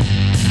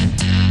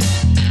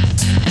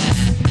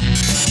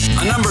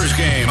 A Numbers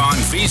Game on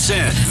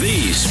VSiN,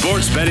 the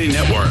Sports Betting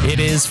Network.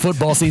 It is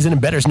football season, and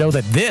bettors know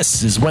that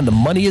this is when the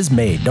money is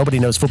made. Nobody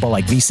knows football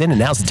like VSiN, and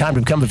now's the time to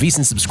become a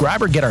VSiN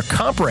subscriber. Get our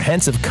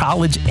comprehensive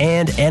college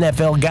and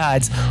NFL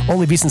guides.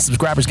 Only VSiN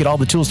subscribers get all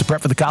the tools to prep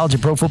for the college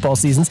and pro football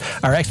seasons.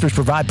 Our experts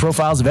provide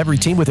profiles of every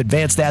team with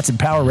advanced stats and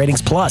power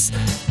ratings, plus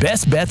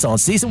best bets on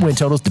season win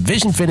totals,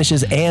 division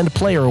finishes, and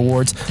player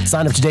awards.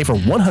 Sign up today for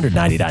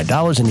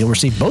 $199, and you'll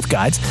receive both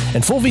guides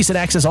and full VSiN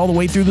access all the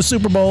way through the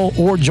Super Bowl,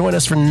 or join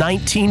us for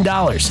 $19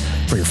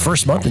 for your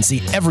first month and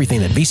see everything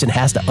that VSiN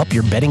has to up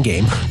your betting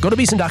game. Go to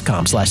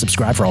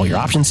VSiN.com/subscribe for all your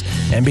options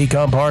and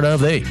become part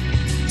of the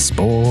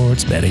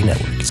Sports Betting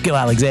Network. Skill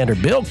Alexander,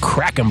 Bill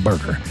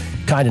Krackomberger,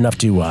 kind enough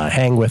to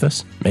hang with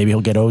us. Maybe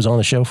he'll get O's on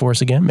the show for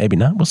us again. Maybe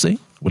not. We'll see.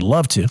 Would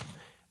love to.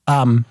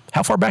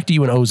 How far back do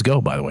you and O's go,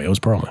 by the way, O's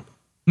Perlman?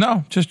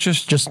 No, just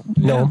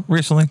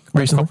recently.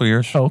 A couple of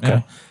years. Oh, okay.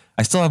 Yeah.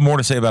 I still have more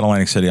to say about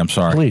Atlantic City. I'm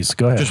sorry. Please,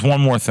 go ahead. Just one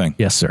more thing.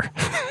 Yes, sir.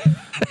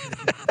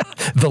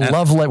 The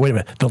love letter. Wait a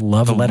minute. The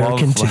love letter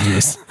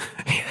continues.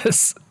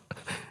 Yes.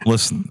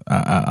 Listen,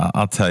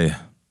 I'll tell you,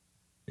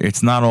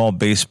 it's not all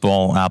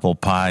baseball, apple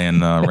pie,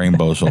 and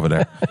rainbows over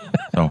there.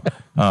 So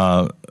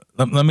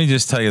let me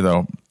just tell you,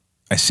 though,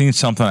 I seen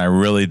something I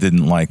really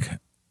didn't like,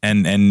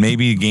 and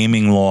maybe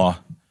gaming law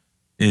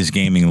is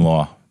gaming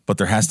law, but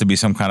there has to be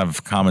some kind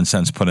of common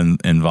sense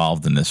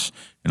involved in this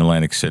in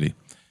Atlantic City.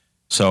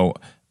 So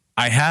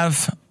I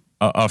have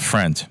a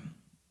friend,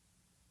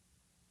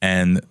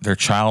 and their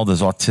child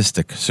is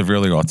autistic,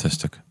 severely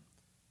autistic.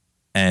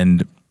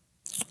 And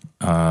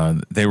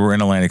they were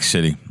in Atlantic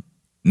City.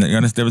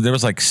 There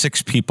was like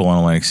 6 people in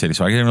Atlantic City,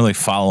 so I didn't really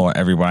follow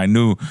everyone. I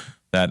knew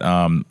that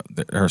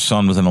her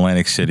son was in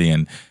Atlantic City,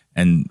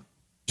 and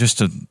just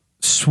a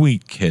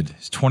sweet kid.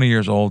 He's 20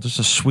 years old, just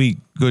a sweet,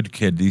 good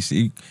kid.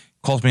 He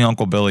calls me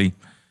Uncle Billy.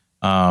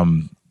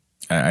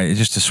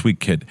 Just a sweet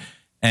kid.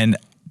 And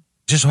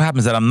just so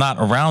happens that I'm not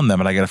around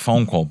them, and I get a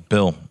phone call.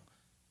 Bill,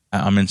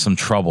 I'm in some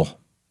trouble.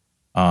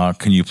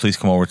 Can you please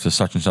come over to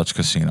such and such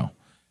casino?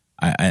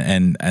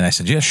 And I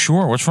said, yeah,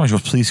 sure. What's wrong? She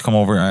goes, please come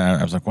over.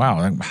 I was like,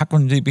 wow, how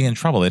can they be in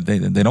trouble? They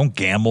don't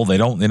gamble. They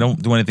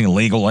don't do anything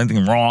illegal,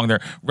 anything wrong. They're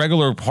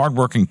regular,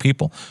 hardworking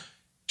people.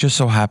 Just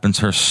so happens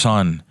her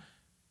son,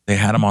 they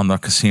had him on the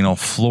casino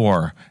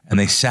floor, and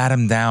they sat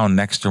him down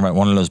next to him at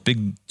one of those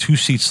big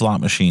 2-seat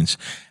slot machines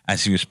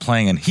as he was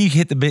playing. And she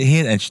hit the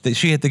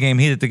game,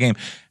 he hit the game.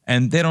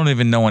 And they don't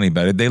even know any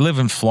better. They live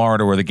in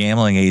Florida, where the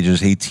gambling age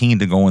is 18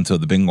 to go into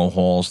the bingo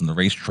halls and the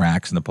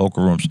racetracks and the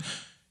poker rooms.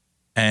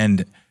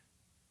 And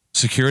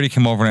security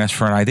came over and asked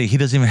for an ID. He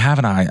doesn't even have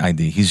an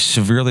ID. He's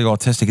severely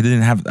autistic. He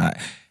didn't have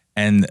that.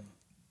 And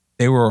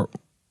they were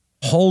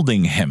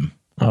holding him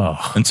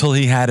until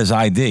he had his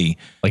ID.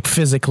 Like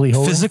physically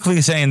holding?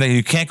 Physically saying that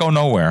you can't go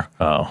nowhere.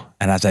 Oh.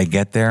 And as I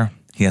get there,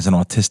 he has an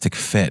autistic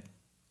fit.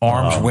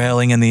 Arms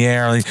wailing in the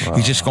air.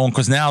 He's just going,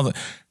 because now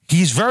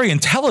he's very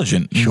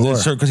intelligent. Sure.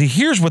 Because he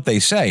hears what they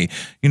say.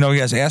 You know, he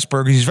has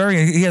Asperger's.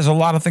 He has a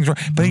lot of things,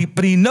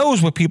 but he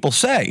knows what people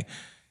say.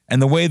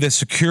 And the way the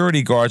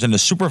security guards and the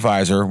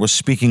supervisor was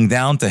speaking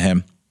down to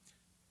him,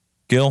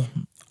 Gil,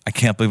 I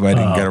can't believe I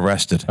didn't get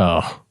arrested.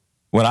 Oh.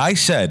 What I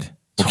said,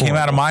 what came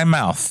out of my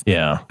mouth,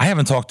 I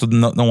haven't talked to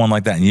no one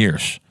like that in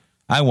years.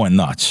 I went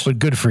nuts. But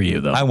good for you,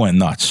 though. I went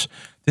nuts.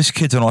 This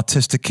kid's an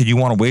autistic kid. You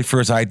want to wait for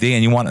his ID,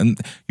 and you won't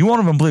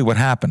even believe what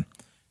happened.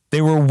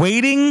 They were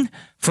waiting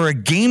for a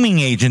gaming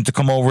agent to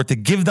come over to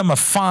give them a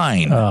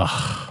fine.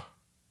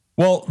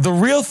 Well, the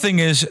real thing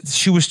is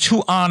she was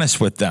too honest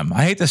with them.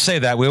 I hate to say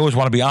that. We always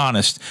want to be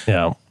honest.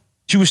 Yeah.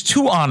 She was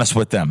too honest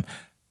with them.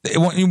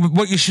 What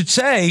you should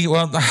say,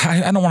 well,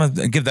 I don't want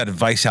to give that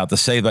advice out to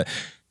say, but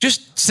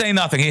just say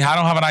nothing. I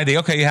don't have an ID.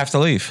 Okay, you have to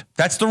leave.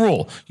 That's the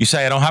rule. You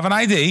say, I don't have an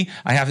ID,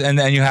 and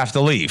then you have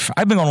to leave.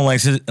 I've been going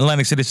to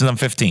Atlantic City since I'm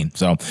 15.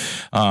 So,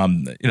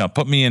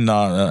 put me in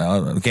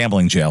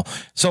gambling jail.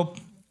 So,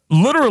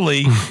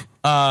 literally,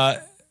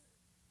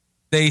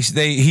 she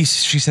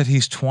said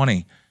he's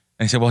 20.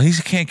 And he said, well, he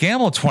can't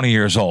gamble at 20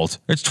 years old.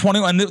 It's 20.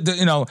 And,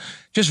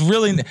 just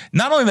really,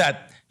 not only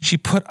that, she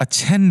put a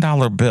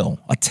 $10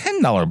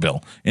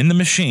 bill in the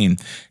machine.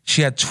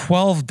 She had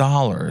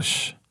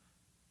 $12,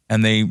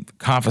 and they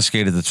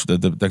confiscated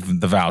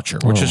the voucher,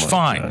 which is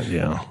fine. God,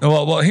 yeah.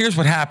 Well, here's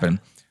what happened.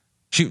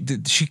 She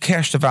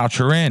cashed the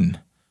voucher in,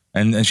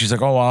 and she's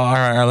like, oh, well, all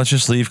right, let's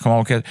just leave. Come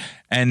on, kid.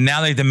 And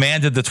now they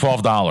demanded the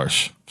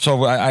 $12.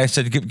 So I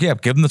said, give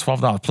them the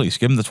 $12, please.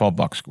 Give them the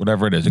 $12,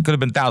 whatever it is. It could have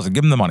been $1,000.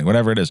 Give them the money,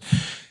 whatever it is.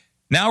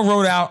 Now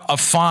wrote out a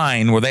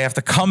fine where they have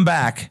to come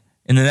back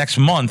in the next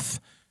month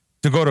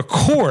to go to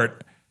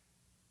court,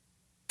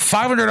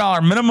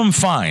 $500 minimum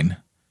fine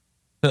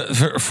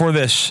for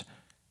this.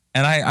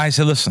 And I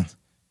said, listen,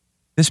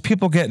 There's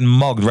people getting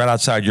mugged right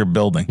outside your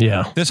building.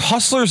 Yeah. There's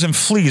hustlers and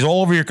fleas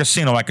all over your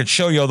casino. I could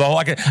show you the whole.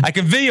 I can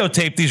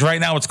videotape these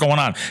right now. What's going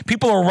on?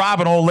 People are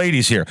robbing old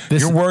ladies here.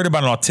 You're worried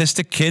about an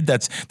autistic kid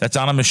that's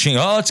on a machine.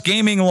 Oh, it's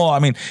gaming law. I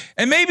mean,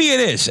 and maybe it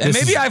is. And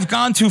maybe I've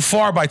gone too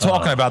far by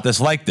talking about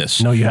this like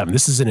this. No, you haven't.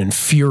 This is an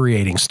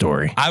infuriating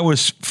story. I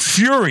was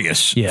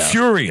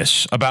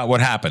furious about what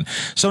happened.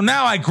 So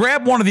now I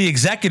grab one of the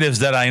executives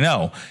that I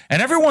know,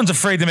 and everyone's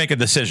afraid to make a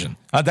decision.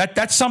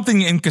 That's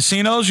something in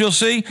casinos you'll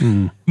see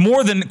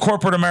more than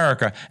corporate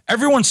America.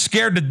 Everyone's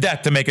scared to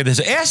death to make a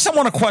decision. Ask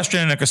someone a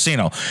question in a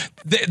casino.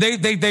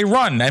 They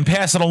run and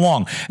pass it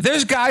along.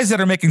 There's guys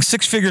that are making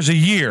 6 figures a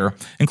year,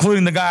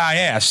 including the guy I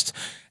asked.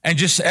 And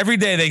just every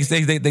day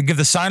they give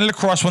the sign of the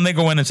cross when they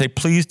go in and say,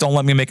 please don't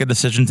let me make a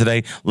decision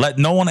today. Let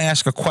no one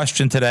ask a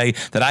question today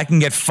that I can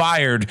get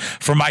fired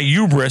for my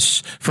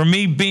hubris, for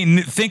me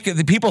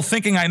people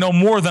thinking I know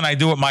more than I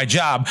do at my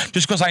job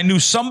just because I knew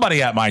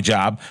somebody at my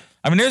job.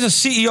 I mean, there's a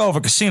CEO of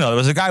a casino. There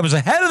was a guy who was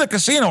the head of the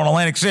casino in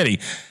Atlantic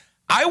City.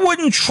 I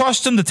wouldn't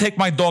trust him to take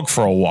my dog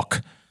for a walk.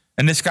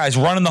 And this guy's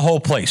running the whole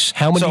place.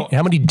 How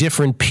many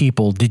different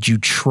people did you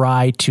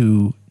try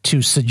to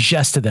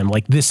suggest to them,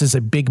 like, this is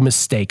a big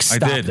mistake,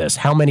 stop this?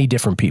 How many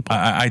different people?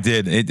 I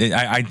did.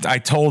 I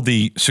told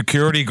the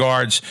security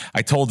guards.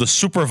 I told the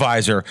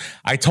supervisor.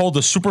 I told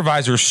the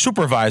supervisor's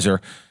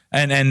supervisor.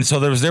 And so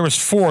there was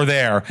 4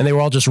 there. And they were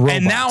all just robots.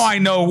 And now I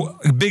know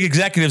big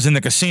executives in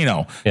the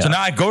casino. Yeah. So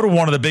now I go to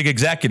one of the big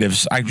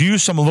executives. I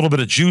use a little bit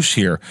of juice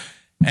here.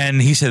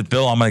 And he said,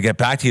 Bill, I'm going to get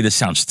back to you. This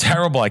sounds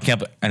terrible. I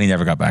can't. And he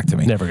never got back to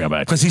me. Never got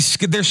back. Because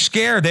they're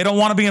scared. They don't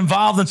want to be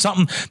involved in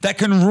something that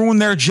can ruin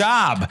their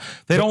job.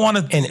 They don't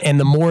want to. And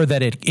the more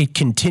that it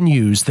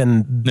continues,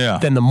 then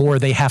the more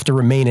they have to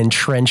remain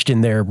entrenched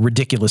in their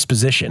ridiculous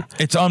position.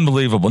 It's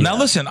unbelievable. Yeah. Now,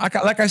 listen,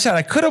 like I said,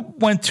 I could have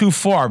went too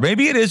far.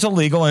 Maybe it is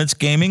illegal, and it's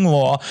gaming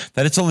law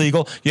that it's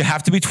illegal. You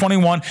have to be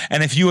 21.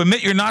 And if you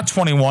admit you're not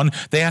 21,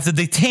 they have to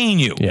detain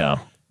you. Yeah.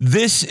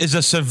 This is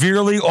a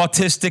severely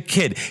autistic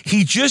kid.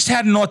 He just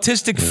had an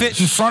autistic fit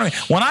in front of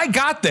me. When I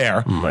got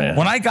there, I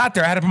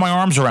had to put my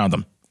arms around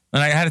him.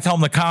 And I had to tell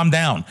him to calm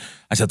down.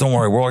 I said, don't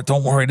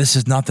worry. This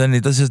is nothing.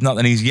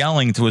 And he's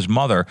yelling to his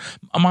mother,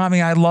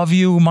 Mommy, I love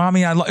you.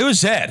 Mommy, I love you. It was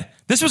sad.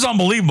 This was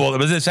unbelievable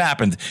that this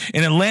happened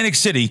in Atlantic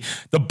City,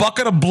 the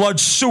bucket of blood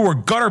sewer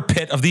gutter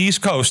pit of the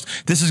East Coast.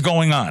 This is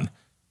going on.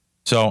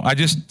 So I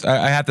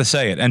had to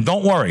say it. And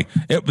don't worry,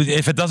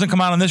 if it doesn't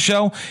come out on this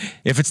show,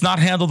 if it's not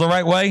handled the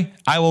right way,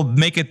 I will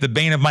make it the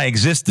bane of my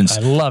existence.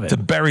 I love it. To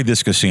bury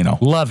this casino.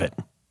 Love it.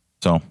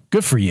 So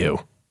good for you.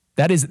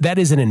 That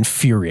is an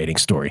infuriating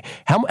story.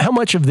 How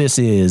much of this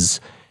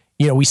is,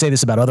 we say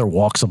this about other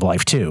walks of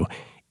life too.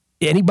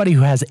 Anybody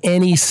who has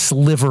any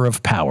sliver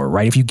of power,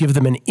 right? If you give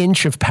them an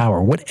inch of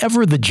power,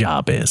 whatever the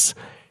job is,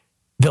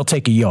 they'll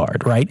take a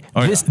yard, right?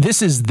 Oh,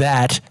 this is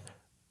that,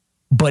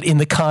 but in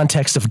the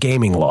context of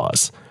gaming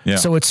laws. Yeah.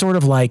 So it's sort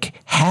of like,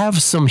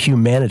 have some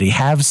humanity,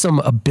 have some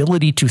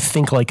ability to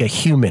think like a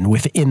human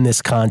within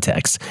this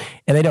context.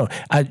 And they don't.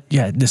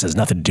 This has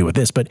nothing to do with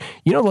this, but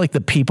like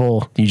the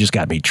people, you just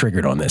got me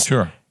triggered on this.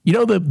 Sure.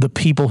 The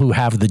people who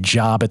have the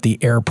job at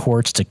the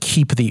airports to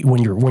keep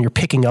when you're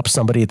picking up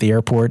somebody at the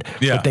airport,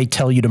 but they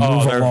tell you to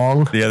move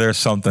along. Yeah, there's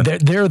something.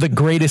 They're the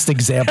greatest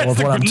example of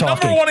what I'm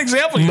talking.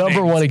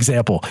 Number one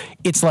example.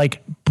 It's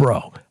like,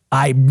 bro,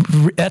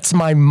 that's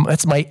my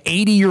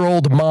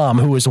 80-year-old mom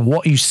who is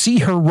you see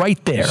her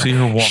right there. See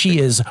her walking. She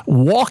is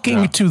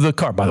walking to the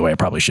car. By the way, I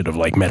probably should have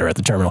met her at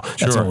the terminal.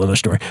 That's a whole other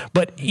story.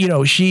 But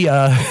she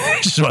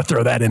just want to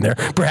throw that in there.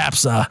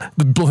 Perhaps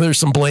there's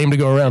some blame to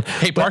go around.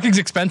 Hey, parking's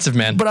expensive,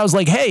 man. But I was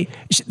like, hey,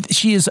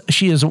 she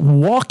is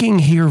walking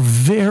here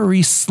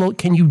very slow.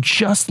 Can you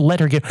just let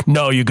her get?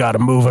 No, you got to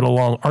move it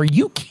along. Are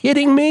you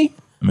kidding me?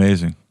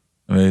 Amazing,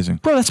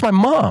 bro. That's my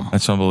mom.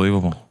 That's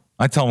unbelievable.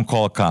 I tell him,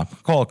 call a cop.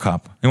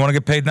 You want to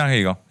get paid now? Here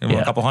you go. You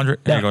want a couple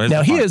hundred? Here you go.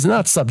 Now, he is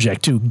not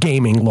subject to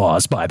gaming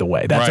laws, by the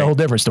way. That's a whole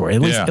different story.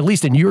 At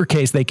least in your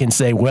case, they can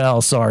say,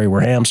 well, sorry,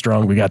 we're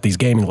hamstrung. We got these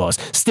gaming laws.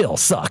 Still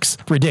sucks.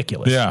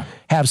 Ridiculous. Yeah.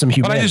 Have some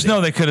humanity. But I just know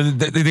they could have.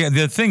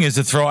 The thing is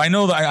to throw. I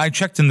know that I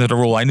checked into the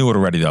rule. I knew it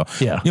already, though.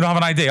 Yeah. You don't have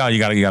an ID. Oh, you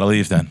got to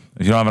leave then.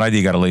 If you don't have an ID,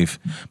 you got to leave.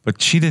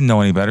 But she didn't know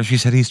any better. She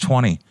said he's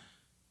 20.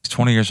 He's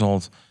 20 years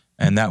old.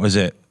 And that was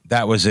it.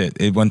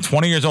 When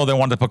 20 years old, they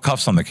wanted to put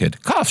cuffs on the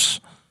kid.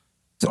 Cuffs.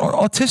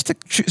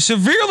 Autistic,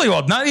 severely,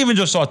 not even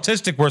just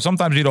autistic, where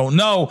sometimes you don't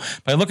know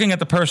by looking at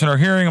the person or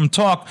hearing them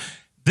talk.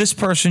 This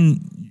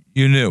person,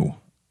 you know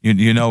he's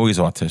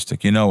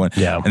autistic,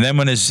 and then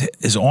when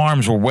his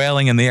arms were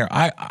wailing in the air,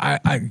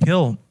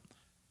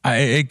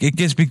 it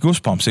gives me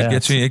goosebumps.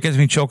 It gets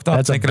me choked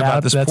up thinking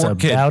about this poor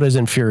kid. That's about as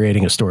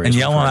infuriating a story. And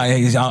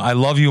yelling, I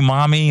love you,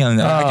 mommy, and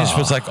I just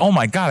was like, oh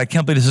my God, I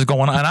can't believe this is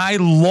going on, and I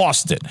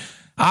lost it.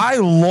 I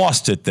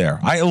lost it there.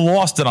 I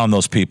lost it on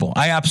those people.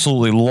 I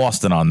absolutely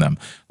lost it on them.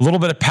 A little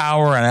bit of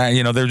power,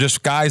 and they're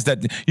just guys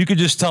that you could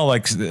just tell,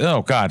 like,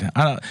 oh God,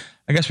 I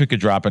guess we could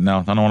drop it now.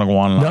 I don't want to go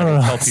on.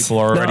 No. People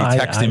are already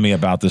texting me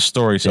about this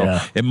story, so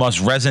it must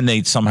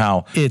resonate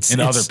somehow in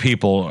other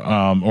people,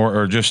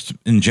 or just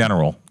in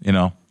general.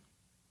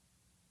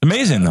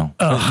 Amazing though.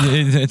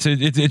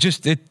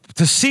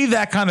 To see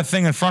that kind of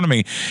thing in front of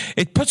me,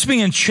 it puts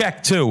me in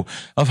check too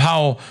of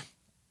how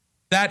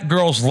that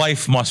girl's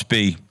life must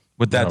be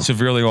with that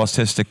severely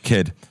autistic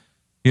kid.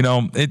 You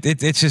know,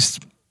 it's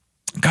just,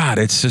 God,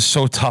 it's just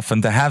so tough.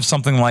 And to have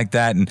something like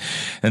that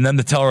and then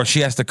to tell her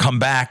she has to come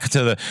back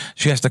oh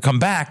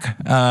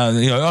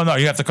no,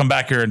 you have to come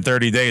back here in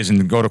 30 days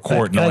and go to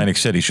court in Atlantic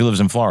City. She lives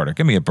in Florida.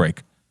 Give me a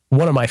break.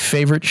 One of my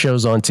favorite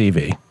shows on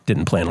TV,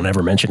 didn't plan on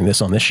ever mentioning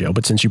this on this show,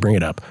 but since you bring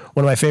it up,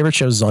 one of my favorite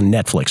shows is on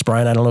Netflix.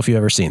 Brian, I don't know if you've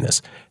ever seen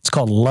this. It's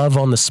called Love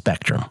on the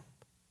Spectrum.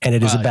 And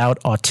it is about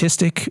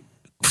autistic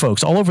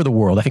folks all over the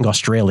world. I think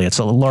Australia, it's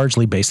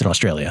largely based in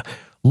Australia,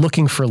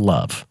 looking for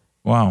love.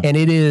 Wow. And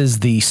it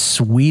is the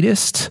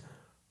sweetest,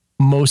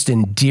 most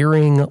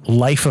endearing,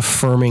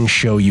 life-affirming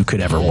show you could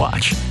ever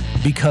watch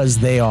because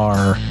they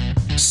are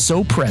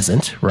so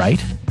present,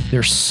 right?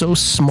 They're so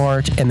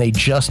smart and they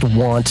just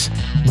want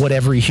what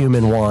every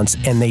human wants,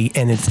 and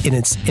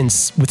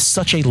it's with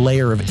such a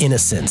layer of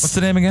innocence. What's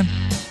the name again?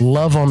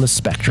 Love on the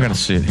Spectrum. You're gonna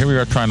see it. Here we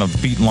are trying to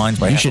beat lines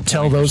by. You should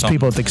tell those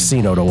people at the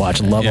casino to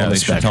watch Love on the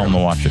Spectrum. Should tell them to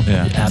watch it.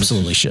 Yeah, you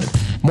absolutely should.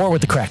 More with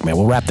the Crackman.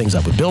 We'll wrap things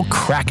up with Bill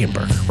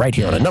Krackomberger right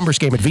here on A Numbers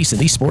Game at VSiN,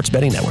 the Sports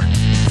Betting Network.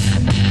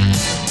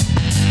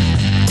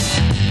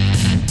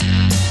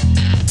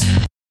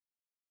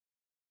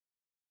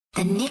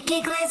 The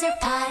Nikki Glaser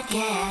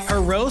Podcast.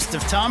 Her roast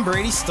of Tom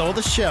Brady stole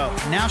the show.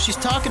 Now she's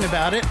talking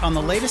about it on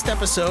the latest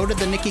episode of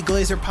the Nikki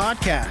Glaser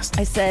Podcast.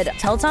 I said,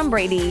 tell Tom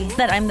Brady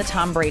that I'm the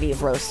Tom Brady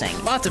of roasting.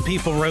 Lots of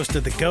people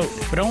roasted the GOAT,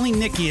 but only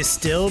Nikki is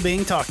still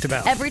being talked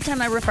about. Every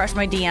time I refresh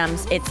my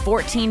DMs, it's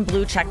 14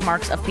 blue check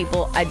marks of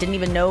people I didn't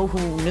even know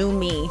who knew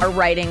me are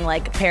writing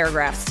like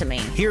paragraphs to me.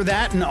 Hear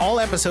that in all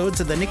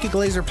episodes of the Nikki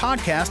Glaser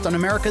Podcast on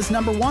America's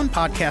 #1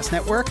 podcast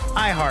network,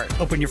 iHeart.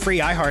 Open your free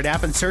iHeart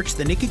app and search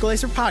the Nikki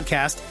Glaser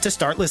Podcast to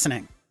start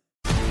listening.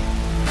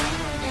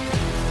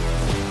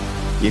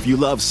 If you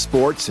love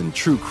sports and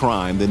true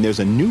crime, then there's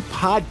a new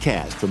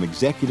podcast from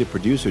executive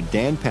producer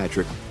Dan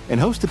Patrick and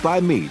hosted by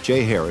me,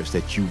 Jay Harris,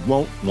 that you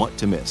won't want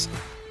to miss.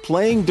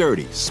 Playing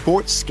Dirty: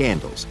 Sports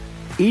Scandals.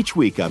 Each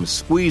week, I'm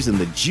squeezing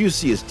the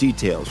juiciest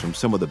details from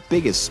some of the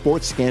biggest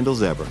sports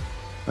scandals ever.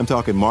 I'm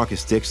talking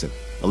Marcus Dixon,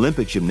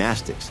 Olympic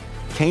gymnastics,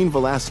 Cain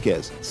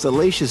Velasquez,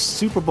 salacious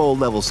Super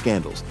Bowl-level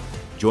scandals.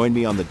 Join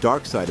me on the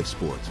dark side of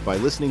sports by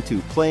listening to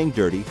Playing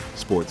Dirty: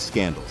 Sports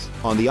Scandals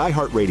on the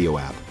iHeartRadio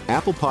app,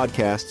 Apple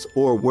Podcasts,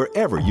 or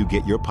wherever you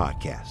get your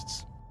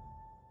podcasts.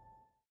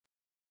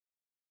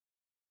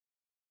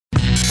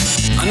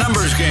 A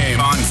Numbers Game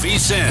on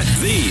VSiN,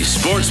 the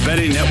Sports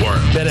Betting Network.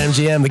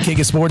 BetMGM, the king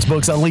of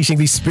sportsbooks, unleashing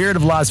the spirit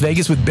of Las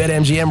Vegas with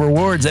BetMGM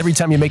rewards. Every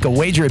time you make a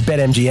wager at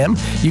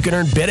BetMGM, you can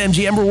earn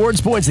BetMGM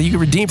rewards points that you can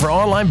redeem for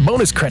online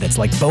bonus credits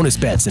like bonus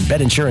bets and bet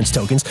insurance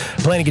tokens.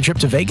 Planning a trip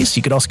to Vegas?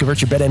 You can also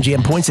convert your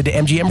BetMGM points into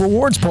MGM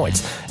rewards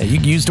points. You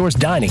can use towards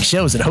dining,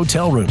 shows, and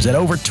hotel rooms at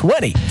over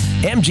 20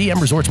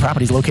 MGM Resorts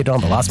properties located on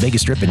the Las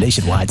Vegas Strip and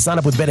nationwide. Sign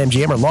up with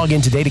BetMGM or log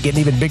in today to get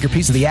an even bigger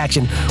piece of the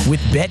action with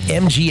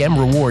BetMGM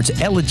rewards.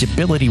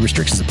 Eligibility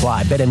restrictions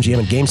apply. BetMGM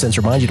and GameSense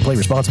remind you to play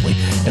responsibly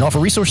and offer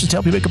resources to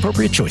help you make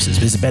appropriate choices.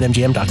 Visit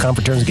BetMGM.com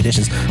for terms and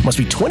conditions. Must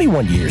be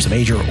 21 years of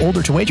age or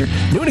older to wager.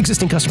 New and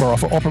existing customer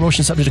offer. All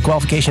promotions subject to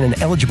qualification and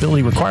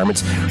eligibility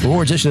requirements.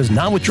 Rewards issued as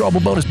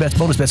non-withdrawable bonus bets.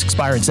 Bonus bets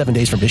expire in 7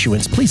 days from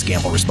issuance. Please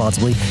gamble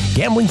responsibly.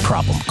 Gambling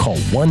problem? Call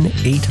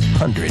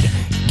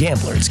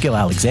 1-800-GAMBLER. It's Gil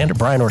Alexander,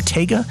 Brian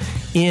Ortega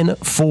in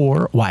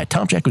for Wyatt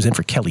Tomchak, who's in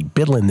for Kelly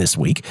Bidlin this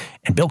week,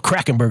 and Bill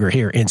Krackomberger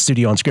here in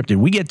Studio Unscripted.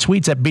 We get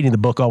tweets at Beating the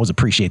Book. Always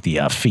appreciate the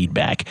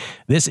feedback.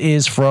 This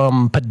is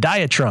from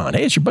Podiatron.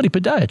 Hey, it's your buddy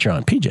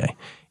Podiatron, PJ.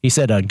 He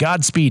said,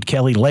 Godspeed,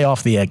 Kelly. Lay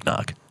off the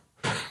eggnog.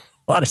 A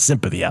lot of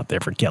sympathy out there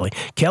for Kelly.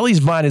 Kelly's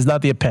vine is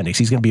not the appendix.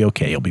 He's going to be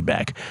okay. He'll be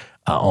back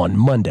on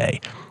Monday.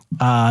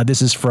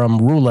 This is from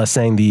Rula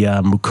saying the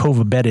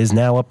Mukova bet is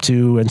now up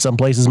to, in some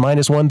places,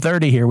 minus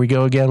 130. Here we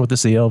go again with the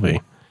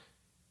CLV.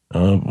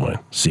 Oh, boy.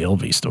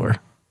 CLV store.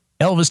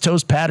 Elvis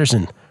Toast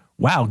Patterson.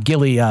 Wow,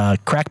 Gilly,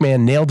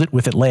 Crackman nailed it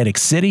with Atlantic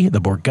City. The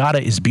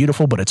Borgata is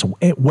beautiful, but it's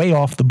way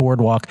off the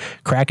boardwalk.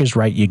 Crack is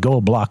right. You go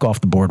a block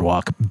off the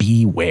boardwalk.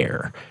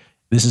 Beware.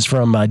 This is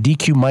from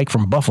DQ Mike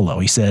from Buffalo.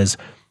 He says,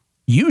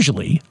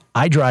 usually,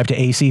 I drive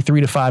to AC 3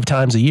 to 5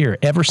 times a year.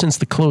 Ever since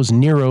the closed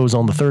Nero's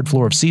on the 3rd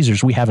floor of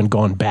Caesars, we haven't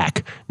gone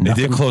back. They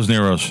did close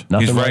Nero's.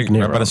 He's right.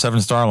 Right by the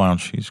 7-star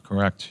lounge. He's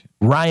correct.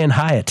 Ryan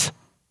Hyatt.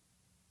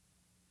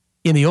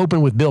 In the open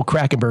with Bill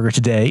Krackomberger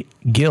today,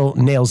 Gil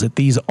nails it.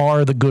 These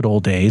are the good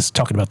old days,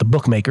 talking about the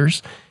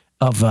bookmakers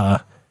of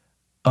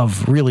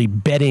really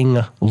betting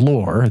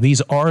lore.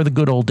 These are the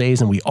good old days,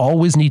 and we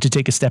always need to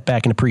take a step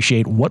back and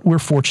appreciate what we're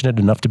fortunate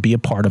enough to be a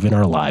part of in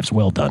our lives.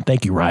 Well done.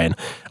 Thank you, Ryan.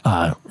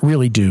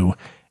 Really do.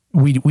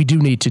 We do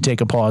need to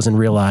take a pause and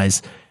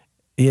realize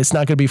it's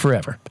not going to be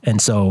forever.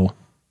 And so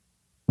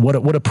what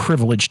a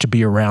privilege to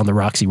be around the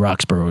Roxy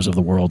Roxboroughs of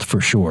the world,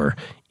 for sure,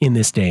 in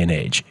this day and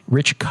age.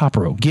 Rich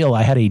Coppero. Gil,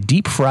 I had a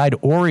deep-fried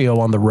Oreo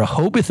on the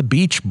Rehoboth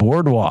Beach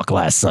boardwalk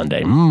last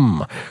Sunday.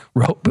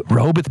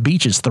 Rehoboth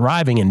Beach is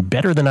thriving and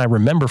better than I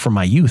remember from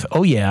my youth.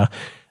 Oh, yeah.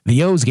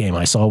 The O's game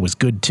I saw was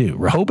good too.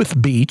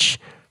 Rehoboth Beach,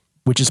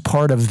 which is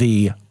part of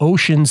the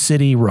Ocean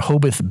City,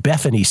 Rehoboth,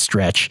 Bethany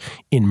stretch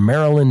in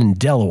Maryland and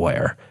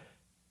Delaware.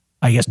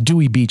 I guess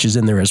Dewey Beach is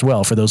in there as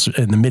well for those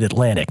in the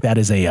mid-Atlantic. That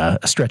is a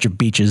stretch of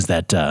beaches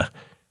that,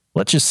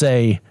 let's just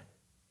say,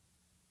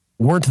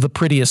 weren't the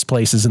prettiest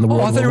places in the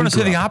world. I thought you were going to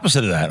say the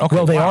opposite of that. Okay,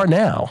 well, they are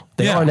now.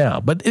 They are now.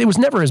 But it was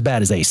never as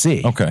bad as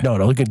AC. Okay. No,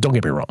 don't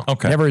get me wrong.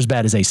 Okay. Never as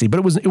bad as AC. But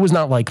it was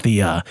not like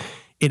the,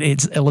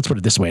 it's let's put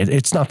it this way.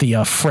 It's not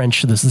the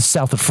French, this is the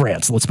south of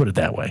France. Let's put it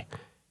that way.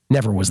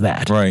 Never was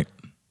that. Right.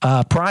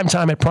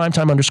 Primetime at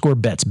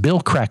primetime_bets.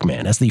 Bill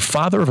Crackman, as the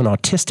father of an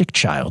autistic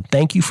child,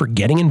 thank you for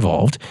getting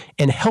involved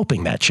and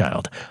helping that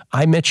child.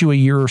 I met you a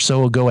year or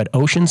so ago at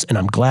Oceans, and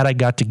I'm glad I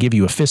got to give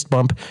you a fist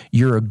bump.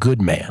 You're a good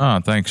man.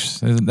 Oh, thanks.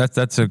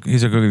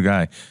 He's a good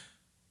guy.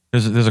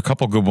 There's a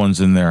couple good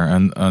ones in there,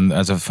 and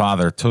as a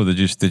father too. Did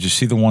you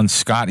see the one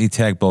Scott? He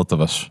tagged both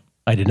of us.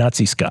 I did not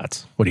see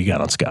Scott's. What do you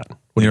got on Scott?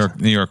 New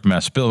York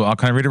mess. Bill,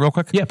 can I read it real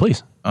quick? Yeah,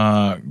 please.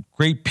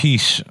 Great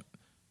piece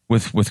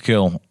with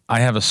Gil. I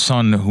have a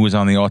son who is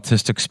on the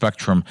autistic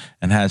spectrum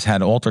and has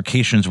had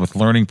altercations with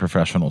learning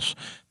professionals.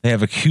 They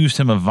have accused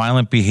him of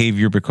violent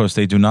behavior because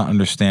they do not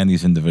understand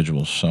these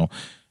individuals. So,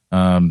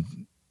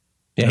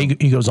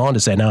 he goes on to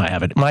say, now I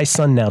have it. My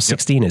son, now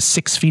 16, is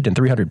 6 feet and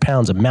 300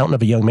 pounds, a mountain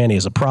of a young man. He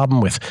has a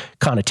problem with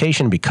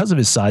connotation. Because of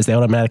his size, they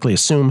automatically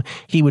assume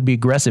he would be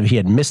aggressive. He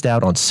had missed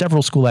out on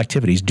several school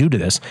activities due to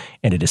this,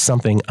 and it is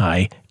something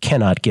I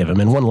cannot give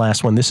him. And one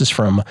last one. This is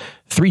from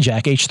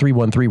 3Jack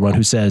H3131,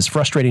 who says,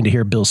 frustrating to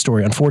hear Bill's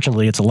story.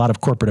 Unfortunately, it's a lot of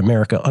corporate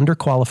America,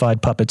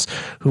 underqualified puppets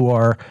who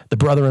are the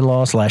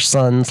brother-in-law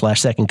 /son/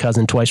 second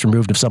cousin, twice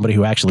removed of somebody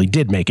who actually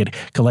did make it,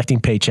 collecting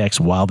paychecks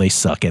while they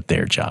suck at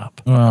their job.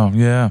 Oh,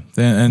 yeah.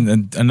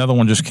 And another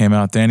one just came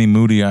out. Danny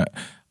Moody. I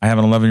have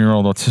an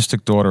 11-year-old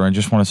autistic daughter. I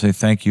just want to say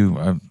thank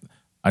you.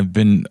 I've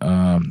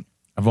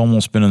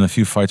almost been in a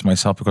few fights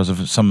myself because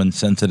of some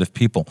insensitive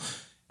people.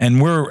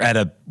 And we're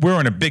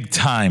in a big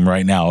time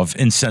right now of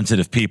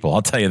insensitive people.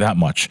 I'll tell you that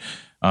much.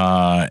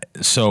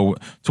 So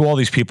to all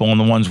these people and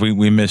the ones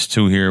we missed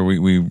too here,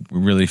 we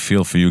really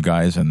feel for you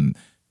guys, and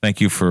thank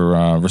you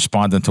for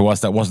responding to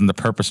us. That wasn't the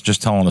purpose,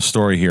 just telling a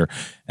story here.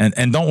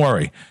 And don't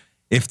worry,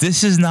 if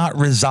this is not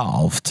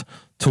resolved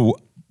to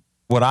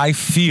what I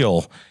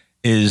feel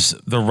is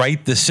the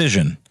right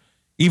decision,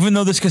 even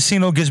though this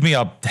casino gives me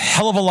a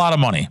hell of a lot of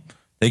money,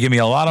 they give me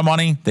a lot of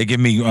money, they give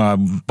me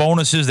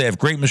bonuses, they have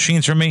great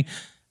machines for me,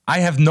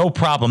 I have no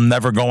problem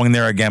never going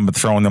there again but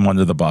throwing them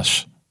under the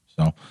bus.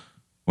 So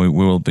we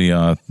will be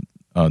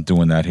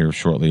doing that here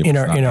shortly if it's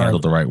not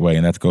handled the right way.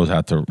 And that goes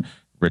out to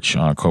Rich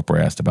Cooper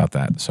asked about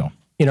that. So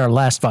in our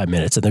last 5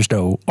 minutes, and there's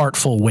no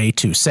artful way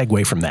to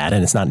segue from that,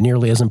 and it's not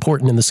nearly as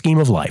important in the scheme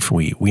of life.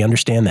 We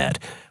understand that.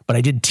 But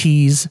I did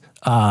tease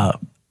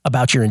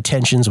about your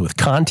intentions with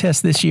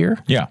contests this year.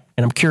 Yeah.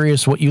 And I'm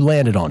curious what you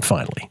landed on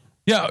finally.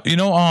 Yeah,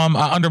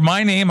 under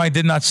my name, I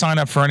did not sign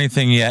up for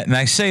anything yet. And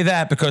I say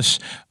that because,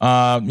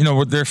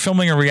 they're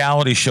filming a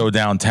reality show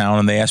downtown,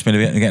 and they asked me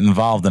to get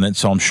involved in it.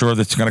 So I'm sure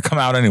that's going to come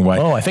out anyway.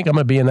 Oh, I think I'm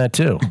going to be in that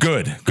too.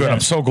 Good. Yeah. I'm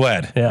so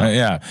glad.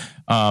 Yeah.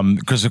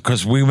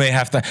 Because we may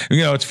have to,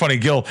 it's funny,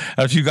 Gil,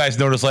 if you guys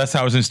noticed last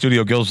time I was in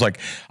studio, Gil's like,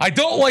 I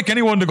don't like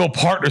anyone to go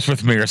partners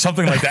with me or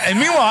something like that. And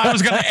meanwhile, I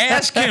was going to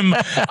ask him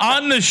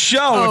on the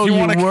show if you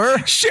want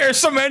to share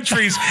some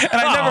entries. And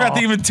I never got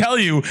to even tell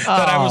you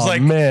that I was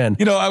like, man,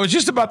 I was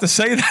just about to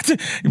say that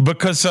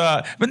because,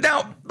 but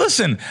now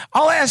listen,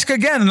 I'll ask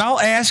again, and I'll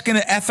ask in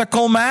an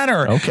ethical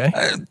manner. Okay.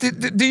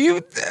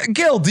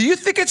 Gil, do you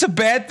think it's a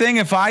bad thing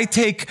if I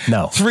take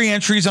 3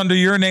 entries under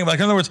your name? Like,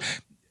 in other words,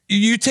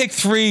 you take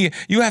 3,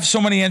 you have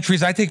so many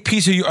entries. I take a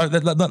piece of you.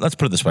 Let's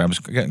put it this way. I'm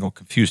just getting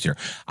confused here.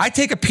 I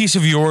take a piece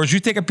of yours. You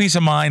take a piece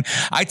of mine.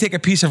 I take a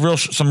piece of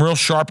some real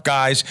sharp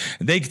guys.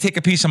 They take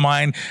a piece of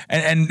mine.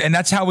 And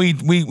that's how we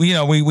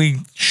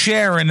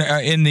share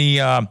in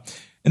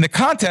the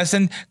contest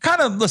and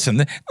kind of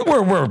listen,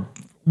 we're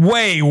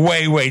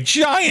way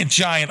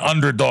giant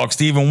underdogs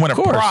to even win a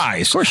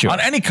prize. Of course you are.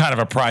 On any kind of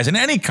a prize in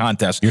any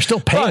contest. You're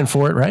still paying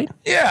for it, right?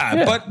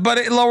 Yeah, but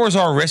it lowers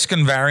our risk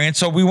and variance,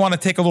 so we want to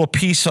take a little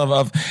piece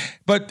of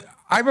but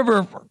I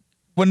remember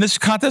when this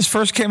contest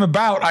first came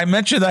about, I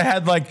mentioned I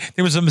had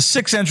there was a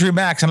 6 entry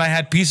max and I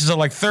had pieces of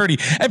 30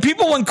 and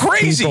people went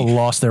crazy. People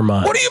lost their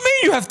mind. What do you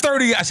mean you have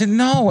 30? I said,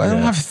 no, I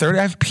don't have 30.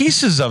 I have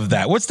pieces of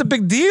that. What's the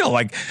big deal?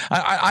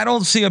 I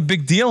don't see a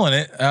big deal in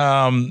it.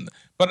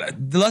 But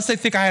unless they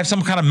think I have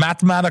some kind of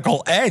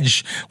mathematical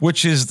edge,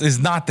 which is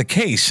not the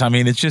case. I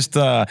mean, it's just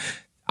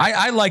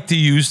I like to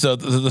use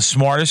the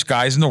smartest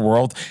guys in the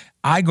world.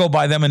 I go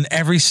by them in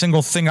every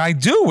single thing I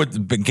do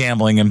with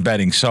gambling and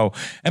betting. So,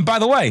 and by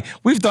the way,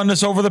 we've done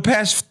this over the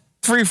past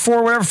 3,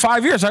 4,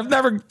 5 years. I've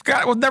never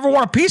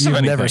won a piece of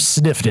anything. Never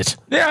sniffed it.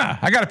 Yeah,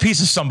 I got a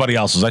piece of somebody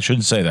else's. I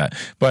shouldn't say that.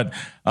 But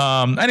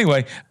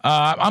anyway,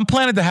 I'm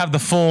planning to have the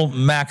full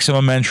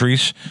maximum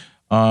entries.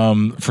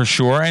 For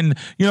sure. And,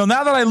 now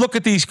that I look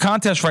at these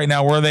contests right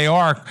now, where they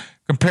are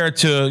compared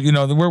to,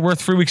 we're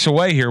 3 weeks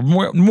away here,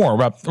 we're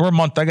a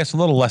month, I guess a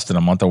little less than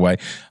a month away.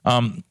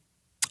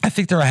 I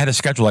think they're ahead of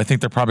schedule. I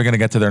think they're probably going to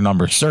get to their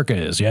numbers. Circa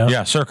is, yeah?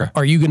 Yeah, Circa.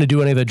 Are you going to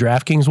do any of the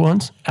DraftKings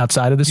ones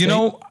outside of the state? You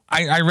know,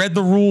 I read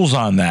the rules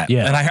on that.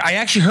 Yeah. And I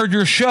actually heard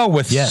your show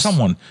with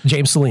someone.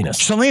 James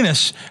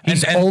Salinas.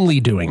 He's only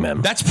doing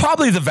them. That's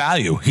probably the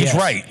value. He's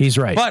right. He's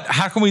right. But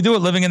how can we do it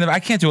living in I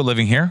can't do it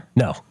living here.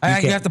 No.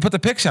 You have to put the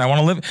picks in. I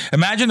want to live.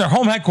 Imagine their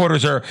home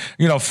headquarters are,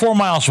 4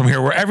 miles from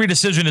here where every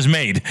decision is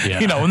made.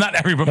 Yeah. Not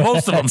every, but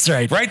most of them. That's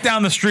right. Right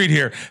down the street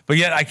here. But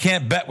yet I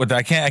can't bet with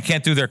that. I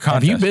can't do their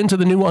contest. Have you been to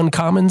the new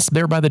Uncommons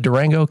there by the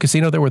Durango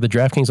Casino there where the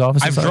DraftKings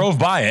offices are? I drove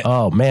by it.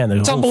 Oh, man.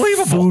 It's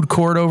unbelievable. Food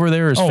court over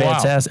there is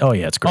fantastic. Wow. Oh,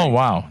 yeah, it's great. Oh,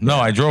 wow. No,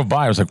 I drove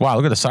by. I was like, wow,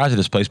 look at the size of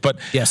this place. But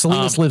yeah,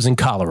 Salinas lives in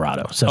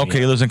Colorado. So okay,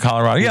 he lives in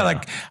Colorado.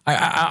 Yeah,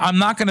 I'm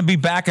not going to be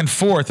back and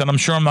forth, and I'm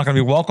sure I'm not going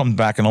to be welcomed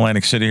back in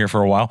Atlantic City here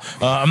for a while.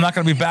 I'm not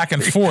going to be back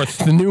and forth.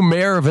 The new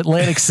mayor of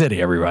Atlantic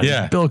City, everybody.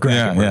 Yeah, Bill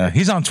Graham. Yeah.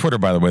 He's on Twitter,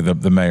 by the way,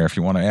 the mayor. If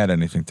you want to add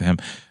anything to him,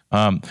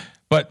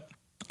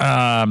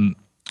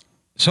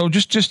 so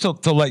just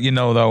to let you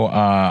know, though,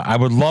 I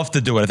would love to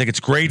do it. I think it's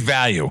great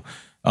value,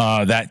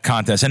 that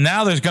contest. And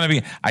now there's going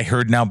to be. I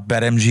heard now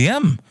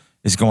BetMGM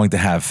is going to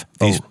have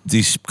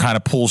these kind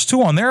of pools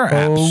too on their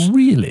apps. Oh,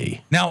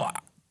 really? Now,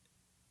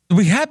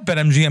 we have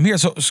BetMGM here,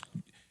 so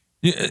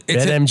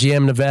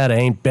BetMGM Nevada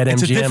ain't BetMGM.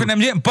 It's a different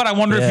MGM, but I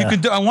wonder if you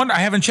could do. I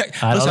haven't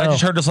checked. Listen, I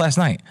just heard this last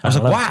night. I was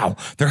like, wow,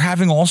 they're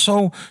having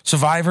also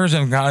survivors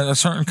and a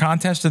certain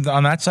contest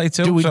on that site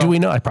too. Do we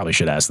know? I probably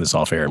should ask this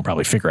off air and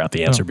probably figure out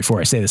the answer before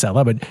I say this out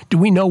loud. But do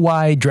we know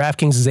why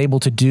DraftKings is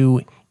able to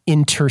do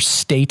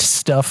interstate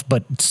stuff,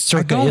 but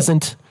Circa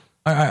isn't?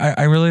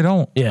 I really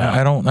don't. Yeah,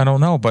 I don't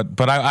know. But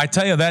I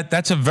tell you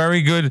that's a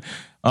very good,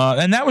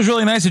 and that was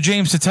really nice of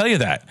James to tell you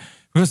that.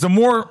 Because the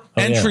more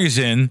entries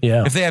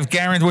if they have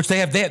guarantees, which they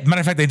have, matter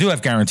of fact, they do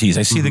have guarantees.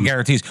 I see the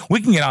guarantees.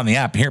 We can get on the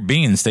app here,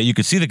 being that you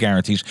can see the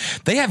guarantees.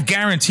 They have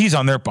guarantees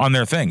on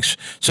their things.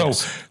 So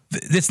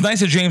it's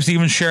nice of James to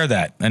even share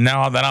that. And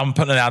now that I'm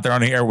putting it out there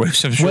on the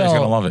airwaves, I'm sure he's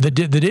going to love it.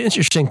 The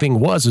interesting thing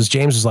was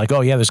James was like,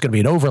 oh yeah, there's going to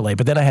be an overlay.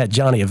 But then I had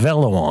Johnny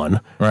Avello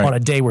on a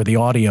day where the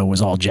audio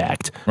was all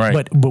jacked. Right.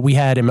 But we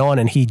had him on,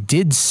 and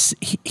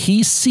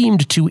he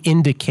seemed to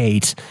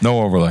indicate no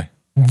overlay.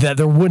 That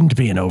there wouldn't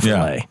be an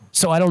overlay. Yeah.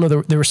 So I don't know.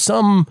 There was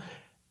some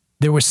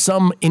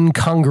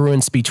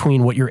incongruence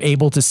between what you're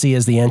able to see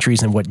as the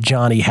entries and what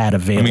Johnny had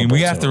available. I mean,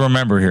 we have to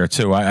remember here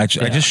too. I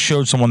just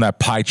showed someone that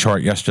pie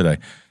chart yesterday.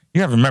 You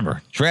have to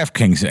remember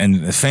DraftKings and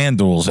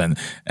FanDuels and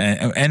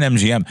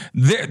MGM.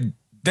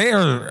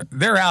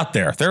 They're out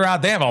there. They're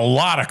out. They have a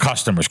lot of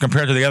customers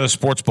compared to the other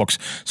sports books.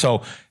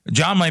 So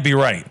John might be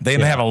right. They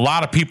have a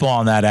lot of people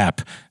on that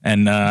app,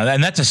 and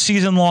that's a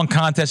season-long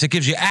contest. It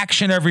gives you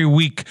action every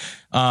week.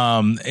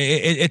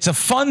 It's a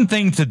fun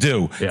thing to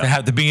do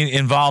to be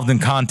involved in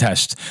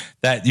contests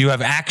that you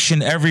have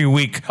action every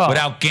week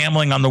without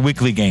gambling on the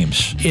weekly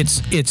games.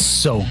 It's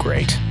so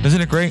great,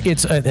 isn't it great?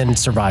 It's and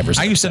Survivors.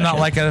 I used to not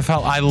like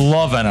NFL. I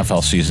love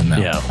NFL season now.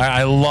 Yeah,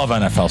 I love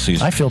NFL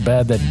season. I feel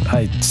bad that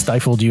I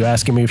stifled you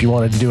asking me if you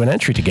wanted to do an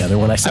entry together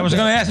when I said I was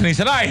going to ask, and he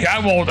said I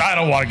won't. I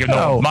don't want to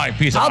give my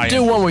piece of. I'll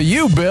do one with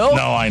you, Bill.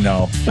 No, I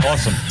know.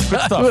 Awesome.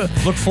 Good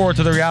stuff. Look forward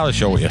to the reality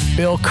show with you.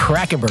 Bill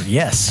Krackomberger.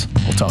 Yes,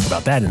 we'll talk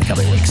about that in the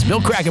coming weeks. Bill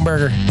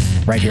Krackomberger,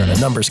 right here on the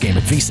Numbers Game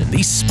at VSiN,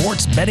 the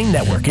Sports Betting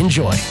Network.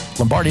 Enjoy.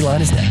 Lombardi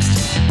Line is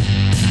next.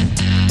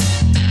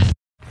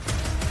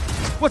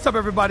 What's up,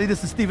 everybody?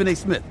 This is Stephen A.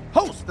 Smith,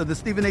 host of the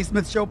Stephen A.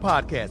 Smith Show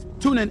podcast.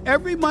 Tune in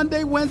every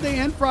Monday, Wednesday,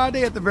 and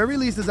Friday at the very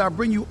least as I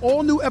bring you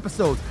all new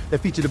episodes that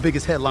feature the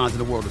biggest headlines in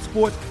the world of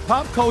sports,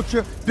 pop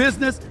culture,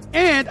 business,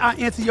 and I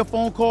answer your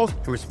phone calls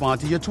and respond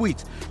to your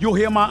tweets. You'll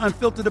hear my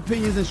unfiltered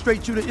opinions and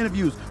straight-shooter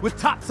interviews with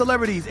top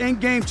celebrities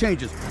and game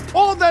changers.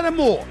 All that and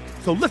more.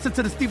 So listen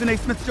to the Stephen A.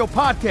 Smith Show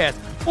podcast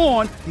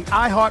on the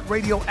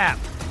iHeartRadio app,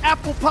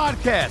 Apple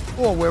Podcasts,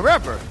 or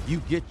wherever you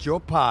get your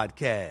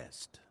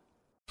podcast.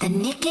 The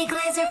Nikki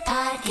Glaser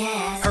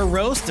Podcast. Her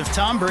roast of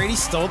Tom Brady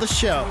stole the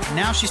show.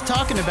 Now she's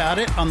talking about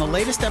it on the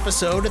latest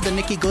episode of the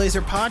Nikki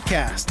Glaser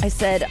Podcast. I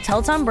said,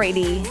 tell Tom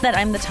Brady that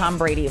I'm the Tom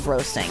Brady of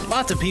roasting.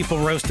 Lots of people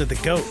roasted the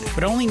GOAT,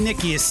 but only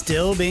Nikki is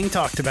still being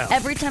talked about.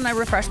 Every time I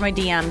refresh my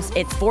DMs,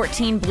 it's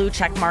 14 blue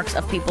check marks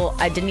of people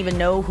I didn't even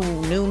know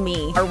who knew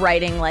me are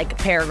writing like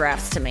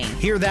paragraphs to me.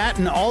 Hear that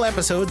in all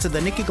episodes of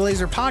the Nikki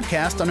Glaser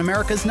Podcast on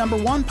America's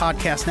 #1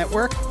 podcast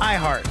network,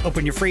 iHeart.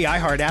 Open your free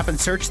iHeart app and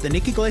search the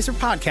Nikki Glaser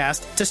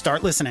Podcast to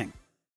start listening.